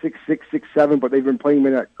 I think, 6'6", 6'7", but they've been playing him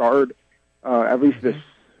in at guard at least this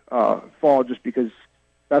fall, just because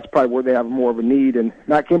that's probably where they have more of a need. And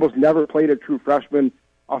Matt Campbell's never played a true freshman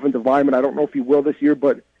offensive lineman. I don't know if he will this year,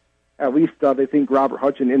 but at least they think Robert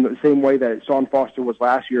Hutchin, in the same way that Sean Foster was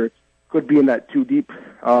last year, could be in that two deep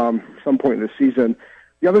some point in the season.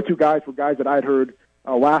 The other two guys were guys that I'd heard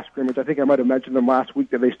last scrimmage. I think I might have mentioned them last week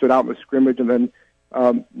that they stood out in the scrimmage, and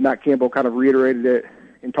then Matt Campbell kind of reiterated it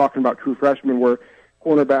in talking about true freshmen, were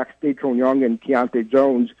cornerbacks Datron Young and Keontae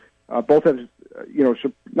Jones. Both have,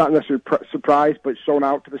 not necessarily surprised, but shown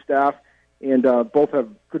out to the staff, and both have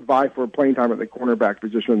good vie for playing time at the cornerback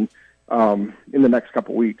position in the next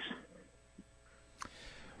couple weeks.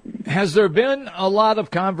 Has there been a lot of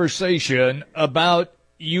conversation about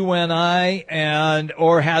UNI,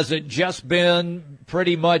 or has it just been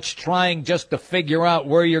pretty much trying just to figure out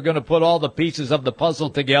where you're going to put all the pieces of the puzzle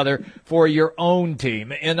together for your own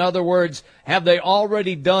team? In other words, have they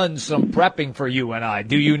already done some prepping for UNI?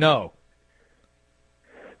 Do you know?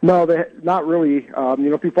 No, not really.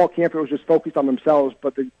 Through fall camp, it was just focused on themselves.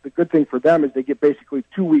 But the good thing for them is they get basically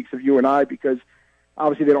 2 weeks of UNI, because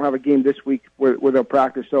obviously they don't have a game this week where they'll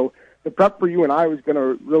practice. So the prep for UNI was going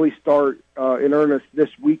to really start in earnest this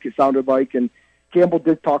week, it sounded like. And Campbell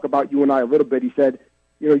did talk about UNI a little bit. He said,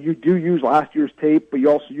 you do use last year's tape, but you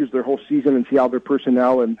also use their whole season and see how their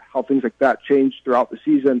personnel and how things like that changed throughout the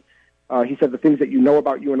season. He said the things that you know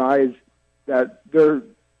about UNI is that their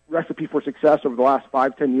recipe for success over the last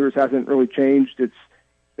 5-10 years hasn't really changed.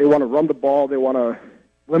 They want to run the ball, they want to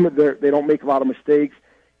limit they don't make a lot of mistakes,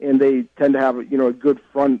 and they tend to have a good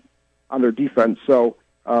front on their defense. So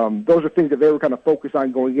those are things that they were kind of focused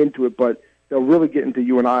on going into it, but they'll really get into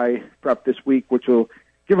UNI prep this week, which will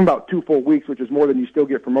give them about 2 full weeks, which is more than you still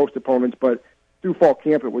get for most opponents. But through fall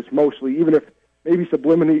camp, it was mostly, even if maybe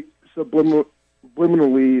subliminally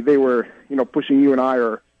they were, pushing UNI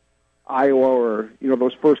or Iowa or,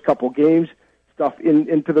 those first couple games stuff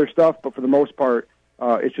into their stuff. But for the most part,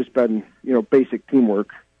 it's just been, basic teamwork.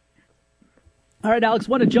 All right, Alex,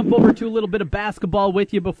 want to jump over to a little bit of basketball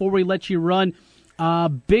with you before we let you run.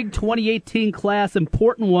 Big 2018 class,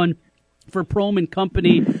 important one for Prohm and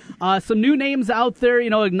company. Some new names out there,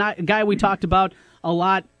 a guy we talked about a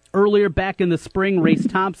lot earlier back in the spring, Race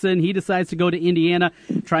Thompson. He decides to go to Indiana,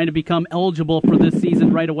 trying to become eligible for this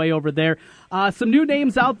season right away over there. Some new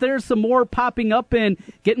names out there, some more popping up and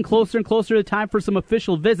getting closer and closer to time for some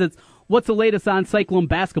official visits. What's the latest on Cyclone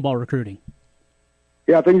basketball recruiting?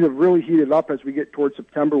 Yeah, things have really heated up as we get towards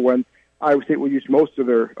September, when Iowa State will use most of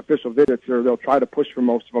their official visits, or they'll try to push for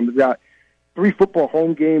most of them. They've got 3 football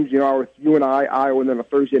home games, with UNI, Iowa, and then a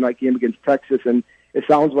Thursday night game against Texas, and it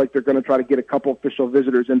sounds like they're going to try to get a couple official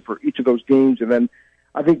visitors in for each of those games. And then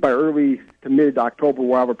I think by early to mid-October,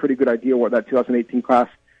 we'll have a pretty good idea what that 2018 class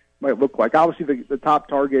might look like. Obviously, the top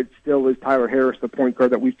target still is Tyler Harris, the point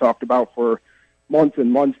guard that we've talked about for months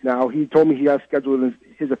and months now. He told me he has scheduled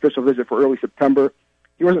his official visit for early September.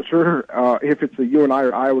 He wasn't sure if it's a UNI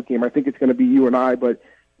or Iowa game. I think it's going to be UNI, but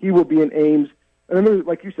he will be in Ames. And then there's,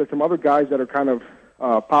 like you said, some other guys that are kind of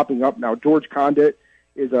popping up now. George Condit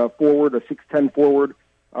is a forward, a 6'10" forward,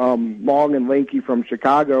 long and lanky from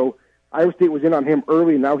Chicago. Iowa State was in on him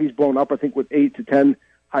early, and now he's blown up, I think, with 8 to 10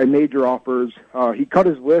 high major offers. He cut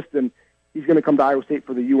his list, and he's going to come to Iowa State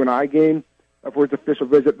for the UNI game for his official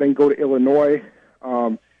visit, then go to Illinois,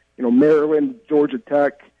 Maryland, Georgia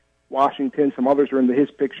Tech, Washington, some others are into his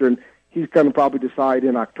picture, and he's going to probably decide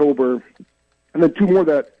in October. And then 2 more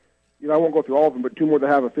that, I won't go through all of them, but 2 more that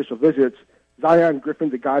have official visits. Zion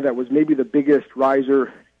Griffin's a guy that was maybe the biggest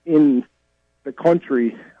riser in the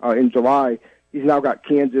country in July. He's now got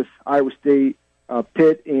Kansas, Iowa State,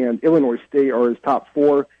 Pitt, and Illinois State are his top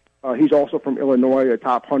 4. He's also from Illinois, a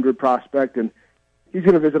top 100 prospect, and he's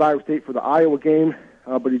going to visit Iowa State for the Iowa game,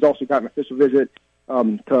 but he's also got an official visit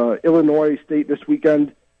to Illinois State this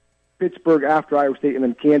weekend, Pittsburgh after Iowa State, and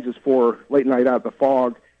then Kansas for late night out at the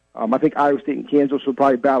Fog. I think Iowa State and Kansas will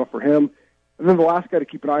probably battle for him. And then the last guy to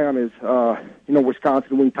keep an eye on is,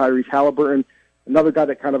 Wisconsin wing Tyrese Halliburton, another guy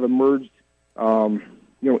that kind of emerged, in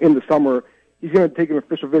the summer. He's going to take an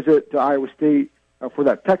official visit to Iowa State for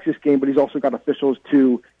that Texas game, but he's also got officials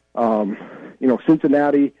to,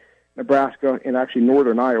 Cincinnati, Nebraska, and actually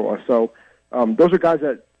northern Iowa. So those are guys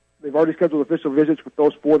that they've already scheduled official visits with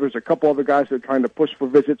those 4. There's a couple other guys they're trying to push for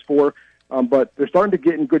visits for, but they're starting to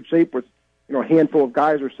get in good shape with a handful of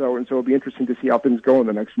guys or so, and so it'll be interesting to see how things go in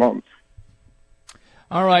the next month.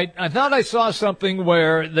 All right. I thought I saw something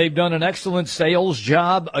where they've done an excellent sales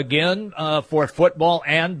job again for football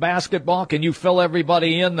and basketball. Can you fill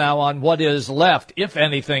everybody in now on what is left, if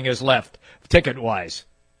anything is left, ticket-wise?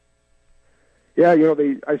 Yeah,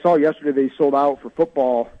 I saw yesterday they sold out for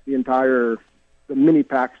football the mini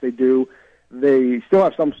packs they do. They still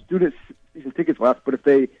have some student season tickets left, but if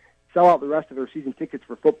they sell out the rest of their season tickets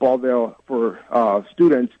for football, for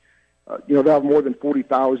students, they'll have more than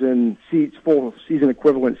 40,000 seats, full season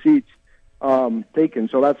equivalent seats taken.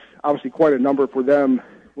 So that's obviously quite a number for them.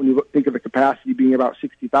 When you think of the capacity being about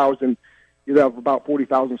 60,000, you have about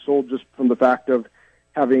 40,000 sold just from the fact of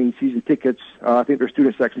having season tickets. I think their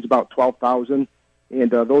student section is about 12,000,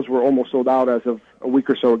 and those were almost sold out as of a week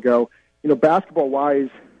or so ago. Basketball-wise,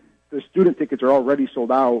 the student tickets are already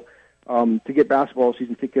sold out. To get basketball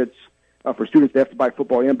season tickets for students, they have to buy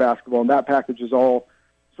football and basketball, and that package is all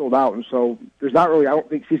sold out. And so there's not really, I don't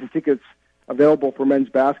think, season tickets available for men's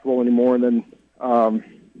basketball anymore. And then,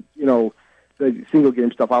 the single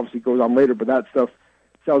game stuff obviously goes on later, but that stuff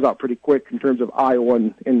sells out pretty quick in terms of Iowa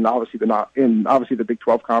and obviously the Big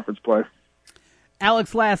 12 conference play.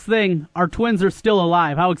 Alex, last thing, our Twins are still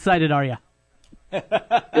alive. How excited are you?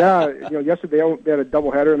 Yeah, yesterday they had a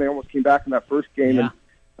doubleheader and they almost came back in that first game. Yeah.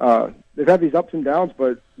 And they've had these ups and downs,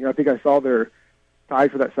 but I think I saw they're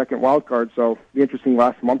tied for that second wild card, so it'll be interesting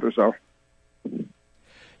last month or so.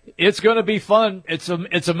 It's going to be fun.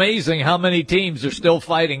 It's amazing how many teams are still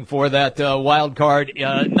fighting for that wild card,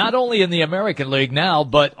 not only in the American League now,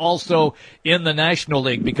 but also in the National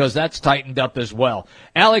League, because that's tightened up as well.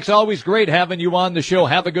 Alex, always great having you on the show.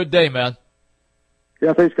 Have a good day, man.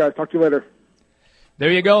 Yeah, thanks, guys. Talk to you later.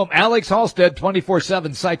 There you go. Alex Halstead,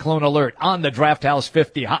 24/7 Cyclone Alert on the Draft House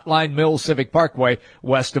 50 Hotline Mills Civic Parkway,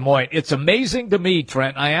 West Des Moines. It's amazing to me,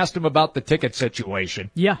 Trent. I asked him about the ticket situation.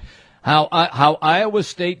 Yeah. How Iowa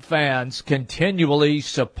State fans continually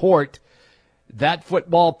support that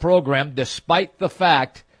football program despite the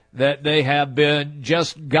fact that they have been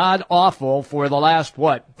just god-awful for the last,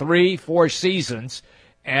 3-4 seasons.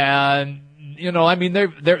 And,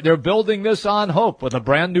 they're building this on hope with a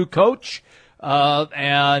brand new coach.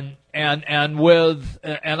 And with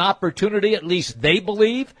an opportunity, at least they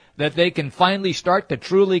believe, that they can finally start to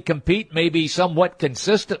truly compete, maybe somewhat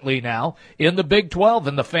consistently now, in the Big 12,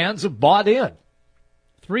 and the fans have bought in.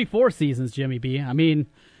 3-4 seasons, Jimmy B. I mean,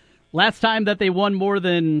 last time that they won more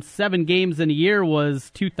than 7 games in a year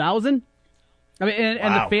was 2000. I mean,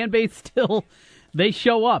 and the fan base still, they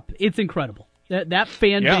show up. It's incredible. That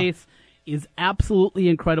fan base is absolutely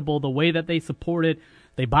incredible, the way that they support it.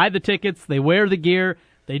 They buy the tickets, they wear the gear,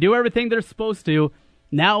 they do everything they're supposed to.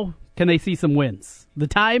 Now, can they see some wins? The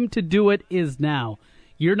time to do it is now.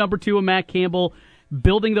 Year number 2 of Matt Campbell,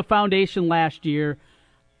 building the foundation last year.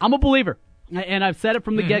 I'm a believer, and I've said it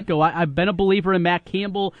from the get-go. I've been a believer in Matt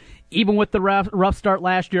Campbell, even with the rough start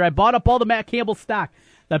last year. I bought up all the Matt Campbell stock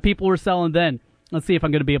that people were selling then. Let's see if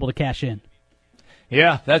I'm going to be able to cash in.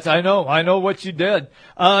 Yeah, I know what you did.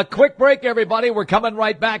 Quick break, everybody. We're coming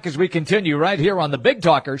right back as we continue right here on the Big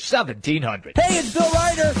Talker 1700. Hey, it's Bill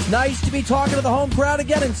Ryder. Nice to be talking to the home crowd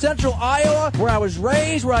again in central Iowa, where I was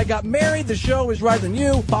raised, where I got married. The show is right than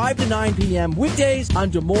you, 5 to 9 p.m. weekdays on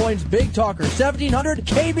Des Moines Big Talker 1700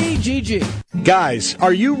 KBGG. Guys,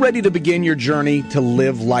 are you ready to begin your journey to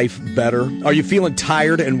live life better? Are you feeling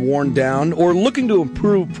tired and worn down, or looking to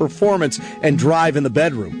improve performance and drive in the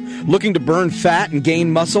bedroom? Looking to burn fat and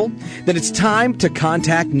gain muscle? Then it's time to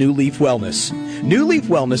contact New Leaf Wellness. New Leaf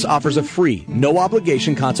Wellness offers a free,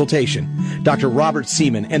 no-obligation consultation. Dr. Robert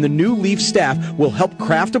Seaman and the New Leaf staff will help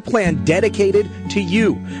craft a plan dedicated to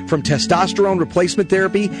you. From testosterone replacement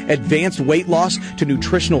therapy, advanced weight loss, to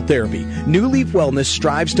nutritional therapy, New Leaf Wellness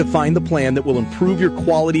strives to find the plan that will improve your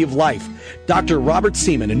quality of life. Dr. Robert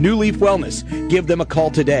Seaman and New Leaf Wellness. Give them a call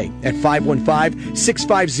today at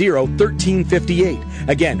 515-650-1358.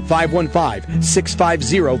 Again,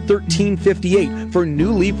 515-650-1358 for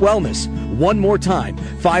New Leaf Wellness. One more time,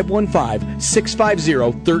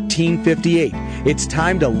 515-650-1358. It's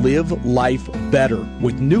time to live life better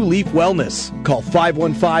with New Leaf Wellness. Call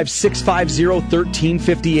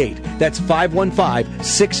 515-650-1358. That's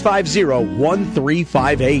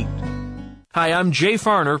 515-650-1358. Hi, I'm Jay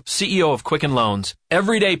Farner, CEO of Quicken Loans.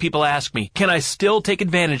 Every day people ask me, can I still take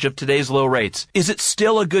advantage of today's low rates? Is it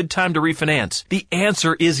still a good time to refinance? The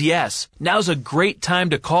answer is yes. Now's a great time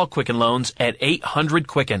to call Quicken Loans at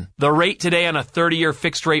 800-QUICKEN. The rate today on a 30-year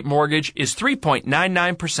fixed-rate mortgage is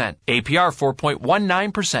 3.99%, APR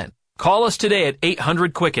 4.19%. Call us today at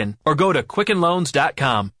 800-QUICKEN or go to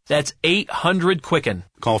QuickenLoans.com. That's 800-QUICKEN.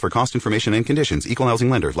 Call for cost information and conditions. Equal housing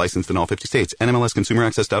lender. Licensed in all 50 states.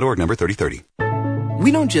 NMLSConsumerAccess.org, number 3030. We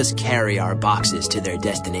don't just carry our boxes to their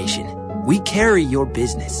destination. We carry your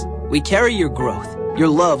business. We carry your growth, your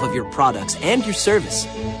love of your products, and your service.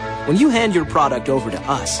 When you hand your product over to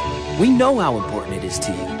us, we know how important it is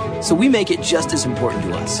to you, so we make it just as important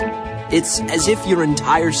to us. It's as if your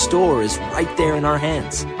entire store is right there in our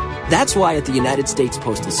hands. That's why at the United States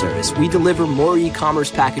Postal Service, we deliver more e-commerce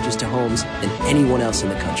packages to homes than anyone else in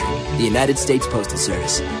the country. The United States Postal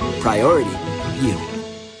Service. Priority, you.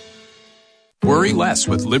 Worry less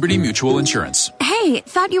with Liberty Mutual Insurance. Hey,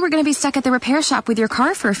 thought you were going to be stuck at the repair shop with your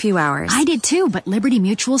car for a few hours. I did too, but Liberty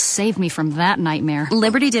Mutual saved me from that nightmare.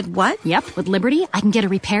 Liberty did what? Yep, with Liberty, I can get a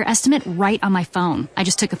repair estimate right on my phone. I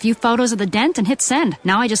just took a few photos of the dent and hit send.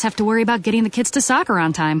 Now I just have to worry about getting the kids to soccer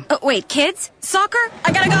on time. Wait, kids? Soccer?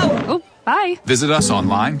 I gotta go! Oh, bye. Visit us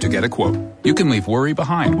online to get a quote. You can leave worry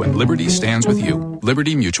behind when Liberty stands with you.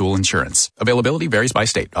 Liberty Mutual Insurance. Availability varies by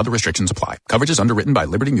state. Other restrictions apply. Coverage is underwritten by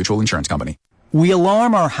Liberty Mutual Insurance Company. We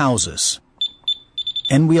alarm our houses,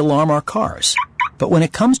 and we alarm our cars. But when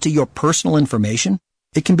it comes to your personal information,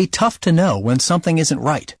 it can be tough to know when something isn't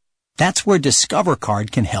right. That's where Discover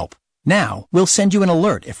Card can help. Now, we'll send you an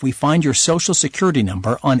alert if we find your social security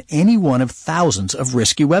number on any one of thousands of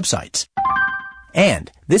risky websites. And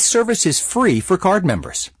this service is free for card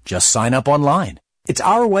members. Just sign up online. It's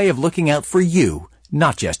our way of looking out for you,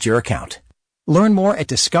 not just your account. Learn more at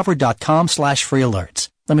discover.com/free alerts.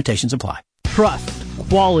 Limitations apply. Trust,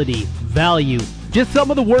 quality, value. Just some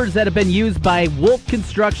of the words that have been used by Wolf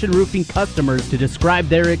Construction Roofing customers to describe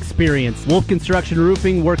their experience. Wolf Construction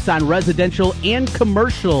Roofing works on residential and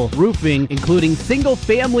commercial roofing, including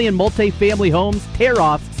single-family and multi-family homes,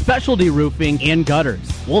 tear-offs, specialty roofing, and gutters.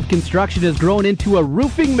 Wolf Construction has grown into a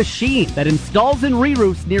roofing machine that installs and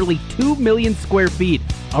re-roofs nearly 2 million square feet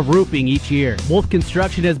of roofing each year. Wolf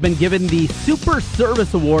Construction has been given the Super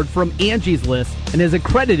Service Award from Angie's List and is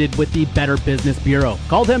accredited with the Better Business Bureau.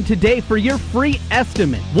 Call them today for your free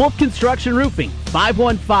estimate. Wolf Construction Roofing,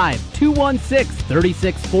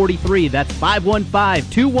 515-216-3643. That's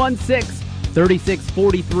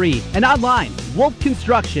 515-216-3643. And online,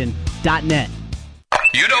 wolfconstruction.net.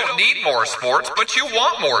 You don't need more sports, but you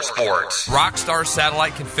want more sports. Rockstar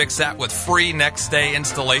Satellite can fix that with free next-day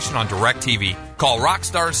installation on DirecTV. Call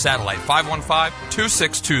Rockstar Satellite,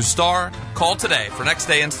 515-262-STAR. Call today for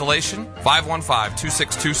next-day installation,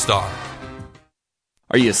 515-262-STAR.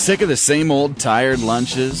 Are you sick of the same old tired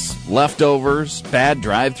lunches, leftovers, bad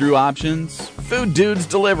drive-thru options? Food Dudes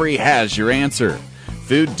Delivery has your answer.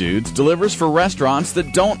 Food Dudes delivers for restaurants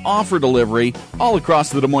that don't offer delivery all across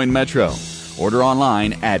the Des Moines Metro. Order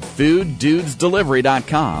online at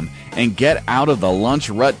fooddudesdelivery.com and get out of the lunch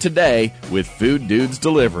rut today with Food Dudes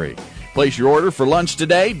Delivery. Place your order for lunch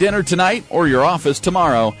today, dinner tonight, or your office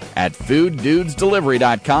tomorrow at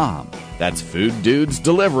fooddudesdelivery.com. That's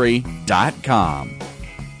fooddudesdelivery.com.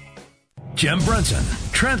 Jim Brunson,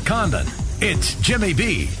 Trent Condon. It's Jimmy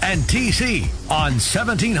B and TC on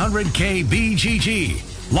 1700 KBGG.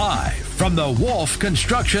 Live from the Wolf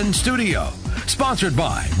Construction Studio. Sponsored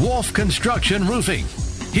by Wolf Construction Roofing.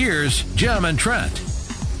 Here's Jim and Trent.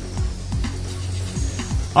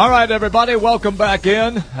 All right, everybody, welcome back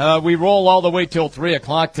in. We roll all the way till 3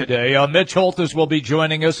 o'clock today. Mitch Holthus will be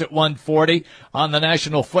joining us at 1:40 on the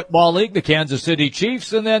National Football League, the Kansas City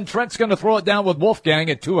Chiefs, and then Trent's going to throw it down with Wolfgang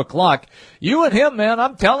at 2 o'clock. You and him, man,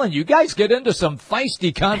 I'm telling you, guys get into some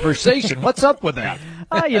feisty conversation. What's up with that?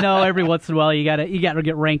 Every once in a while you gotta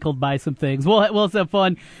get rankled by some things. We'll have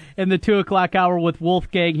fun in the 2 o'clock hour with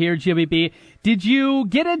Wolfgang here, Jimmy B. Did you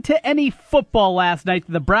get into any football last night?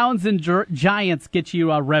 Did the Browns and Giants get you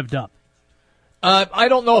revved up? I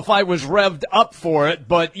don't know if I was revved up for it,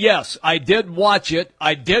 but yes, I did watch it.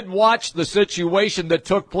 I did watch the situation that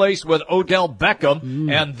took place with Odell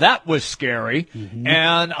Beckham, and that was scary. Mm-hmm.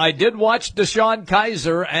 And I did watch DeShone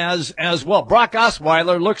Kizer as well. Brock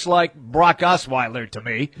Osweiler looks like Brock Osweiler to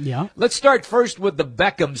me. Yeah. Let's start first with the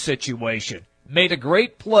Beckham situation. Made a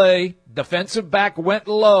great play. Defensive back went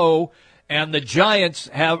low. And the Giants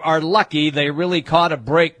are lucky they really caught a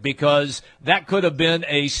break because that could have been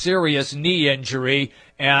a serious knee injury.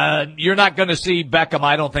 And you're not going to see Beckham,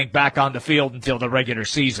 I don't think, back on the field until the regular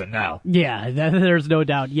season now. Yeah, there's no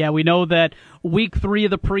doubt. Yeah, we know that week 3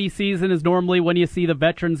 of the preseason is normally when you see the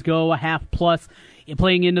veterans go a half plus,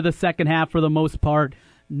 playing into the second half for the most part.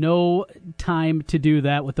 No time to do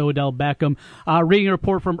that with Odell Beckham. Reading a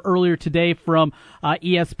report from earlier today from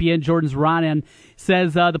ESPN, Jordan Zranan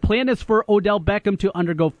says the plan is for Odell Beckham to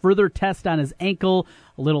undergo further tests on his ankle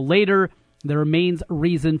a little later There remains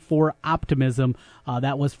reason for optimism.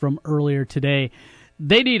 That was from earlier today.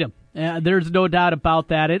 They need him. There's no doubt about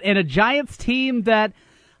that. And a Giants team that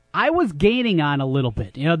I was gaining on a little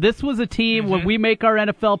bit. This was a team, when we make our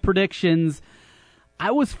NFL predictions,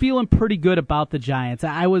 I was feeling pretty good about the Giants.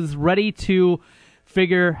 I was ready to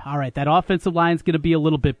figure, all right, that offensive line is going to be a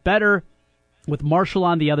little bit better. With Marshall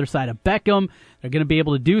on the other side of Beckham, they're going to be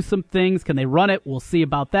able to do some things. Can they run it? We'll see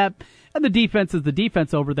about that. And the defense is the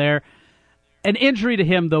defense over there. An injury to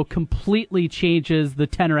him, though, completely changes the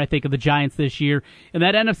tenor, I think, of the Giants this year. In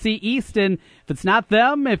that NFC East, and if it's not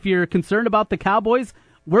them, if you're concerned about the Cowboys,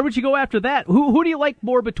 where would you go after that? Who do you like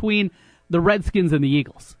more between the Redskins and the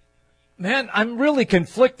Eagles? Man, I'm really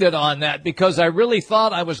conflicted on that because I really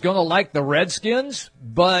thought I was going to like the Redskins,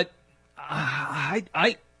 but I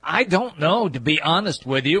don't know, to be honest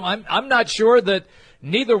with you. I'm not sure that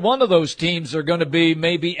neither one of those teams are going to be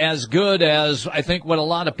maybe as good as I think what a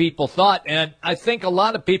lot of people thought. And I think a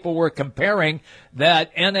lot of people were comparing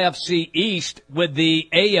that NFC East with the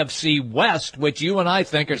AFC West, which you and I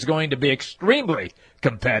think is going to be extremely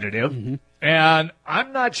competitive. Mm-hmm. And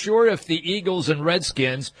I'm not sure if the Eagles and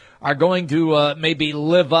Redskins are going to maybe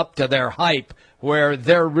live up to their hype where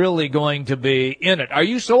they're really going to be in it. Are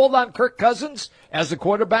you sold on Kirk Cousins as the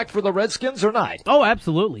quarterback for the Redskins or not? Oh,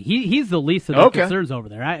 absolutely. He's the least of the concerns over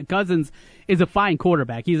there. Cousins is a fine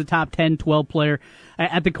quarterback. He's a top 10, 12 player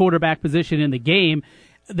at the quarterback position in the game.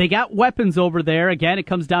 They got weapons over there. Again, it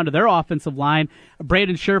comes down to their offensive line.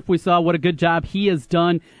 Braden Scherf, we saw what a good job he has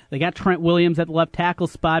done. They got Trent Williams at the left tackle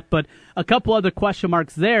spot, but a couple other question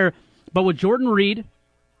marks there. But with Jordan Reed,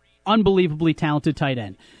 unbelievably talented tight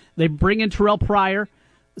end. They bring in Terrell Pryor,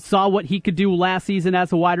 saw what he could do last season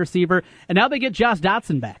as a wide receiver, and now they get Josh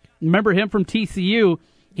Dotson back. Remember him from TCU?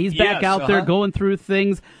 He's back out there going through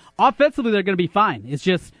things. Offensively, they're going to be fine. It's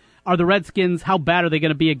just, are the Redskins, how bad are they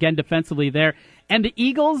going to be again defensively there? And the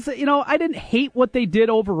Eagles, I didn't hate what they did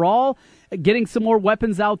overall, getting some more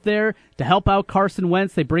weapons out there to help out Carson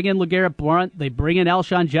Wentz. They bring in LeGarrette Blount. They bring in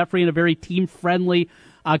Alshon Jeffrey in a very team-friendly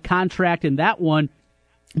contract in that one.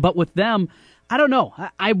 But with them, I don't know.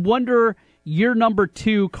 I wonder, year number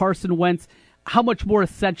 2, Carson Wentz, how much more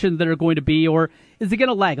ascension there are going to be, or is it going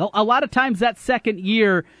to lag? A lot of times that second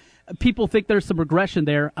year, people think there's some regression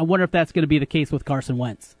there. I wonder if that's going to be the case with Carson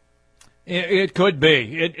Wentz. It could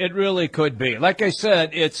be. It really could be. Like I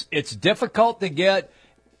said, it's difficult to get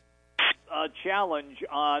a challenge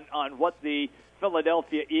on what the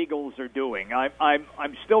Philadelphia Eagles are doing.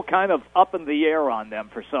 I'm still kind of up in the air on them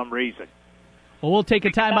for some reason. Well, we'll take a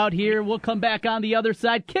timeout here. We'll come back on the other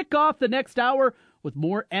side. Kick off the next hour with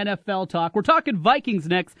more NFL talk. We're talking Vikings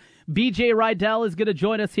next. BJ Rydell is going to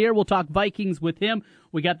join us here. We'll talk Vikings with him.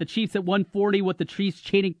 We got the Chiefs at 1:40 with the Chiefs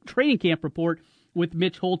training camp report with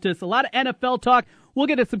Mitch Holtis. A lot of NFL talk. We'll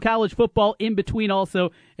get to some college football in between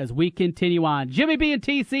also as we continue on. Jimmy B and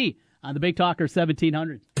TC on the Big Talker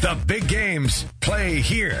 1700. The big games play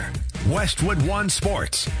here. Westwood One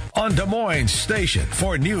Sports on Des Moines Station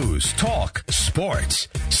for news, talk, sports.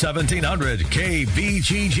 1700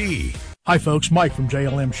 KBGG. Hi folks, Mike from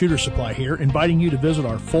JLM Shooter Supply here, inviting you to visit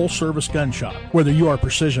our full-service gun shop. Whether you are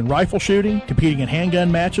precision rifle shooting, competing in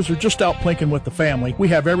handgun matches, or just out plinking with the family, we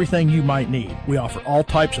have everything you might need. We offer all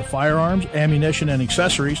types of firearms, ammunition, and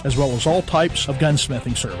accessories, as well as all types of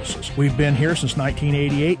gunsmithing services. We've been here since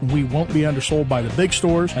 1988, and we won't be undersold by the big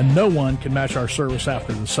stores, and no one can match our service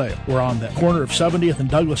after the sale. We're on the corner of 70th and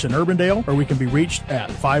Douglas in Urbandale, or we can be reached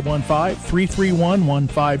at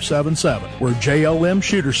 515-331-1577. We're JLM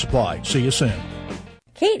Shooter Supply. See you soon.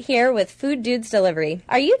 Kate here with Food Dudes Delivery.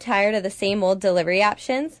 Are you tired of the same old delivery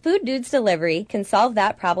options? Food Dudes Delivery can solve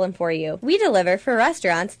that problem for you. We deliver for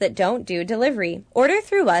restaurants that don't do delivery. Order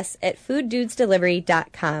through us at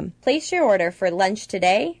fooddudesdelivery.com. Place your order for lunch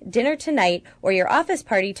today, dinner tonight, or your office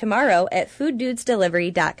party tomorrow at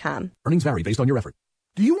fooddudesdelivery.com. Earnings vary based on your effort.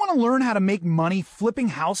 Do you want to learn how to make money flipping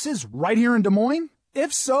houses right here in Des Moines?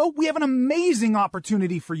 If so, we have an amazing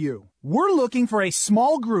opportunity for you. We're looking for a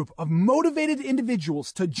small group of motivated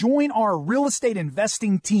individuals to join our real estate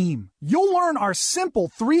investing team. You'll learn our simple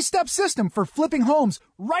 3-step system for flipping homes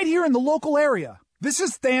right here in the local area. This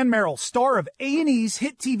is Than Merrill, star of A&E's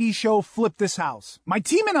hit TV show Flip This House. My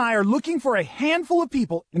team and I are looking for a handful of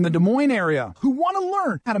people in the Des Moines area who want to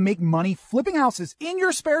learn how to make money flipping houses in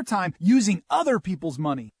your spare time using other people's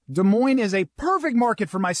money. Des Moines is a perfect market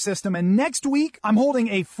for my system, and next week I'm holding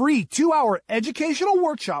a free 2-hour educational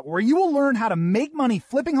workshop where you will learn how to make money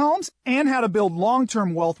flipping homes and how to build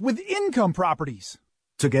long-term wealth with income properties.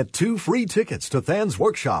 To get 2 free tickets to Than's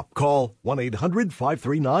workshop, call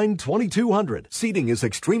 1-800-539-2200. Seating is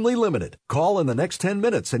extremely limited. Call in the next 10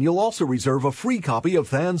 minutes and you'll also reserve a free copy of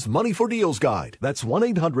Than's Money for Deals Guide. That's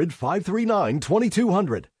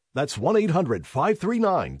 1-800-539-2200. That's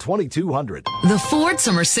 1-800-539-2200. The Ford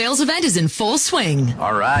Summer Sales Event is in full swing.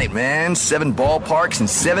 All right, man. 7 ballparks in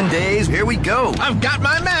 7 days. Here we go. I've got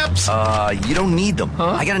my maps. You don't need them. Huh?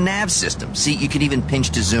 I got a nav system. See, you can even pinch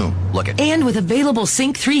to zoom. Look at. And with available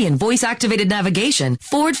Sync 3 and voice-activated navigation,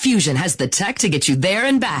 Ford Fusion has the tech to get you there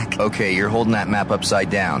and back. Okay, you're holding that map upside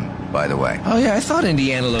down, by the way. Oh, yeah, I thought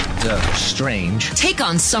Indiana looked strange. Take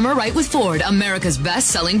on summer right with Ford, America's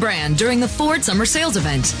best-selling brand, during the Ford Summer Sales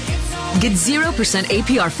Event. Get 0%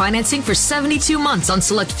 APR financing for 72 months on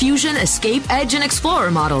select Fusion, Escape, Edge, and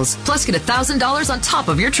Explorer models. Plus, get $1,000 on top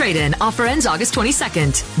of your trade-in. Offer ends August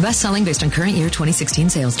 22nd. Best selling based on current year 2016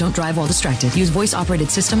 sales. Don't drive while distracted. Use voice-operated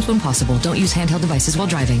systems when possible. Don't use handheld devices while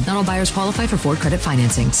driving. Not all buyers qualify for Ford credit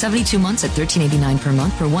financing. 72 months at $1,389 per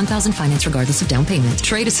month per $1,000 finance regardless of down payment.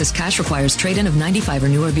 Trade Assist Cash requires trade-in of 95 or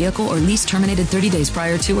newer vehicle or lease terminated 30 days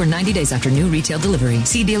prior to or 90 days after new retail delivery.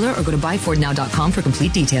 See dealer or go to buyfordnow.com for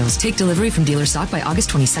complete details. Take delivery from dealer stock by August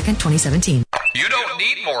 22nd, 2017. You don't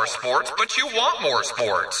need more sports, but you want more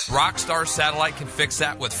sports. Rockstar Satellite can fix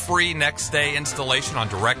that with free next-day installation on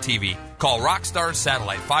DirecTV. Call Rockstar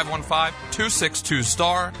Satellite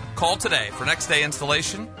 515-262-STAR. Call today for next-day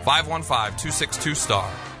installation, 515-262-STAR.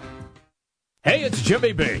 Hey, it's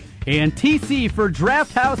Jimmy B. And TC for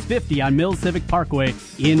Draft House 50 on Mills Civic Parkway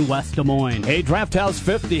in West Des Moines. Hey, Draft House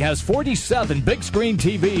 50 has 47 big screen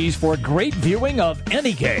TVs for great viewing of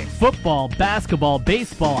any game. Football, basketball,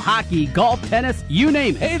 baseball, hockey, golf, tennis, you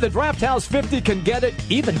name it. Hey, the Draft House 50 can get it,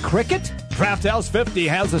 even cricket. Draft House 50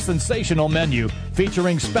 has a sensational menu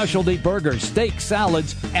featuring specialty burgers, steak,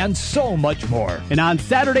 salads, and so much more. And on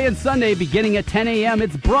Saturday and Sunday, beginning at 10 a.m.,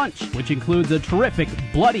 it's brunch, which includes a terrific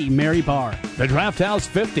Bloody Mary bar. The Draft House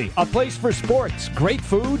 50, a place for sports, great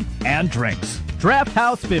food, and drinks. Draft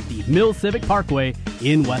House 50, Mills Civic Parkway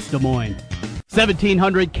in West Des Moines.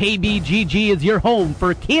 1700 KBGG is your home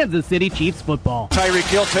for Kansas City Chiefs football. Tyreek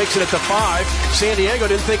Hill takes it at the 5. San Diego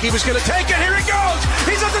didn't think he was going to take it. Here he goes.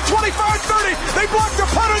 He's at the 25-30. They blocked the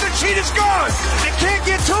punter. The cheat is gone. They can't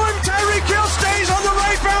get to him. Tyreek Hill stays on the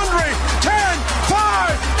right boundary.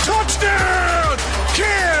 10-5. Touchdown.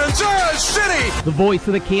 Kansas City. The voice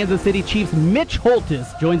of the Kansas City Chiefs, Mitch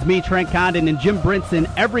Holtis, joins me, Trent Condon, and Jim Brinson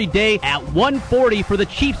every day at 1:40 for the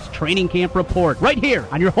Chiefs Training Camp Report. Right here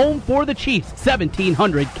on your home for the Chiefs,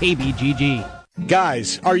 1700 KBGG.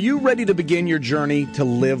 Guys, are you ready to begin your journey to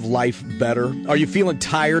live life better? Are you feeling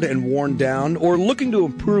tired and worn down, or looking to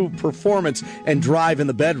improve performance and drive in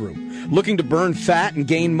the bedroom? Looking to burn fat and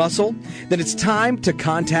gain muscle? Then it's time to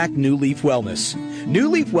contact New Leaf Wellness. New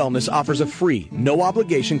Leaf Wellness offers a free,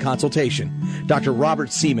 no-obligation consultation. Dr.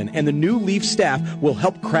 Robert Seaman and the New Leaf staff will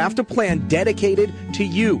help craft a plan dedicated to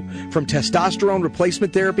you. From testosterone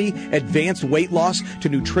replacement therapy, advanced weight loss, to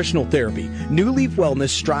nutritional therapy, New Leaf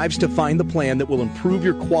Wellness strives to find the plan that will improve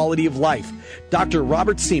your quality of life. Dr.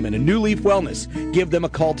 Robert Seaman and New Leaf Wellness. Give them a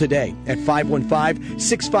call today at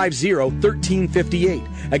 515-650-1358.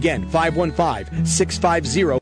 Again, 515-650-1358.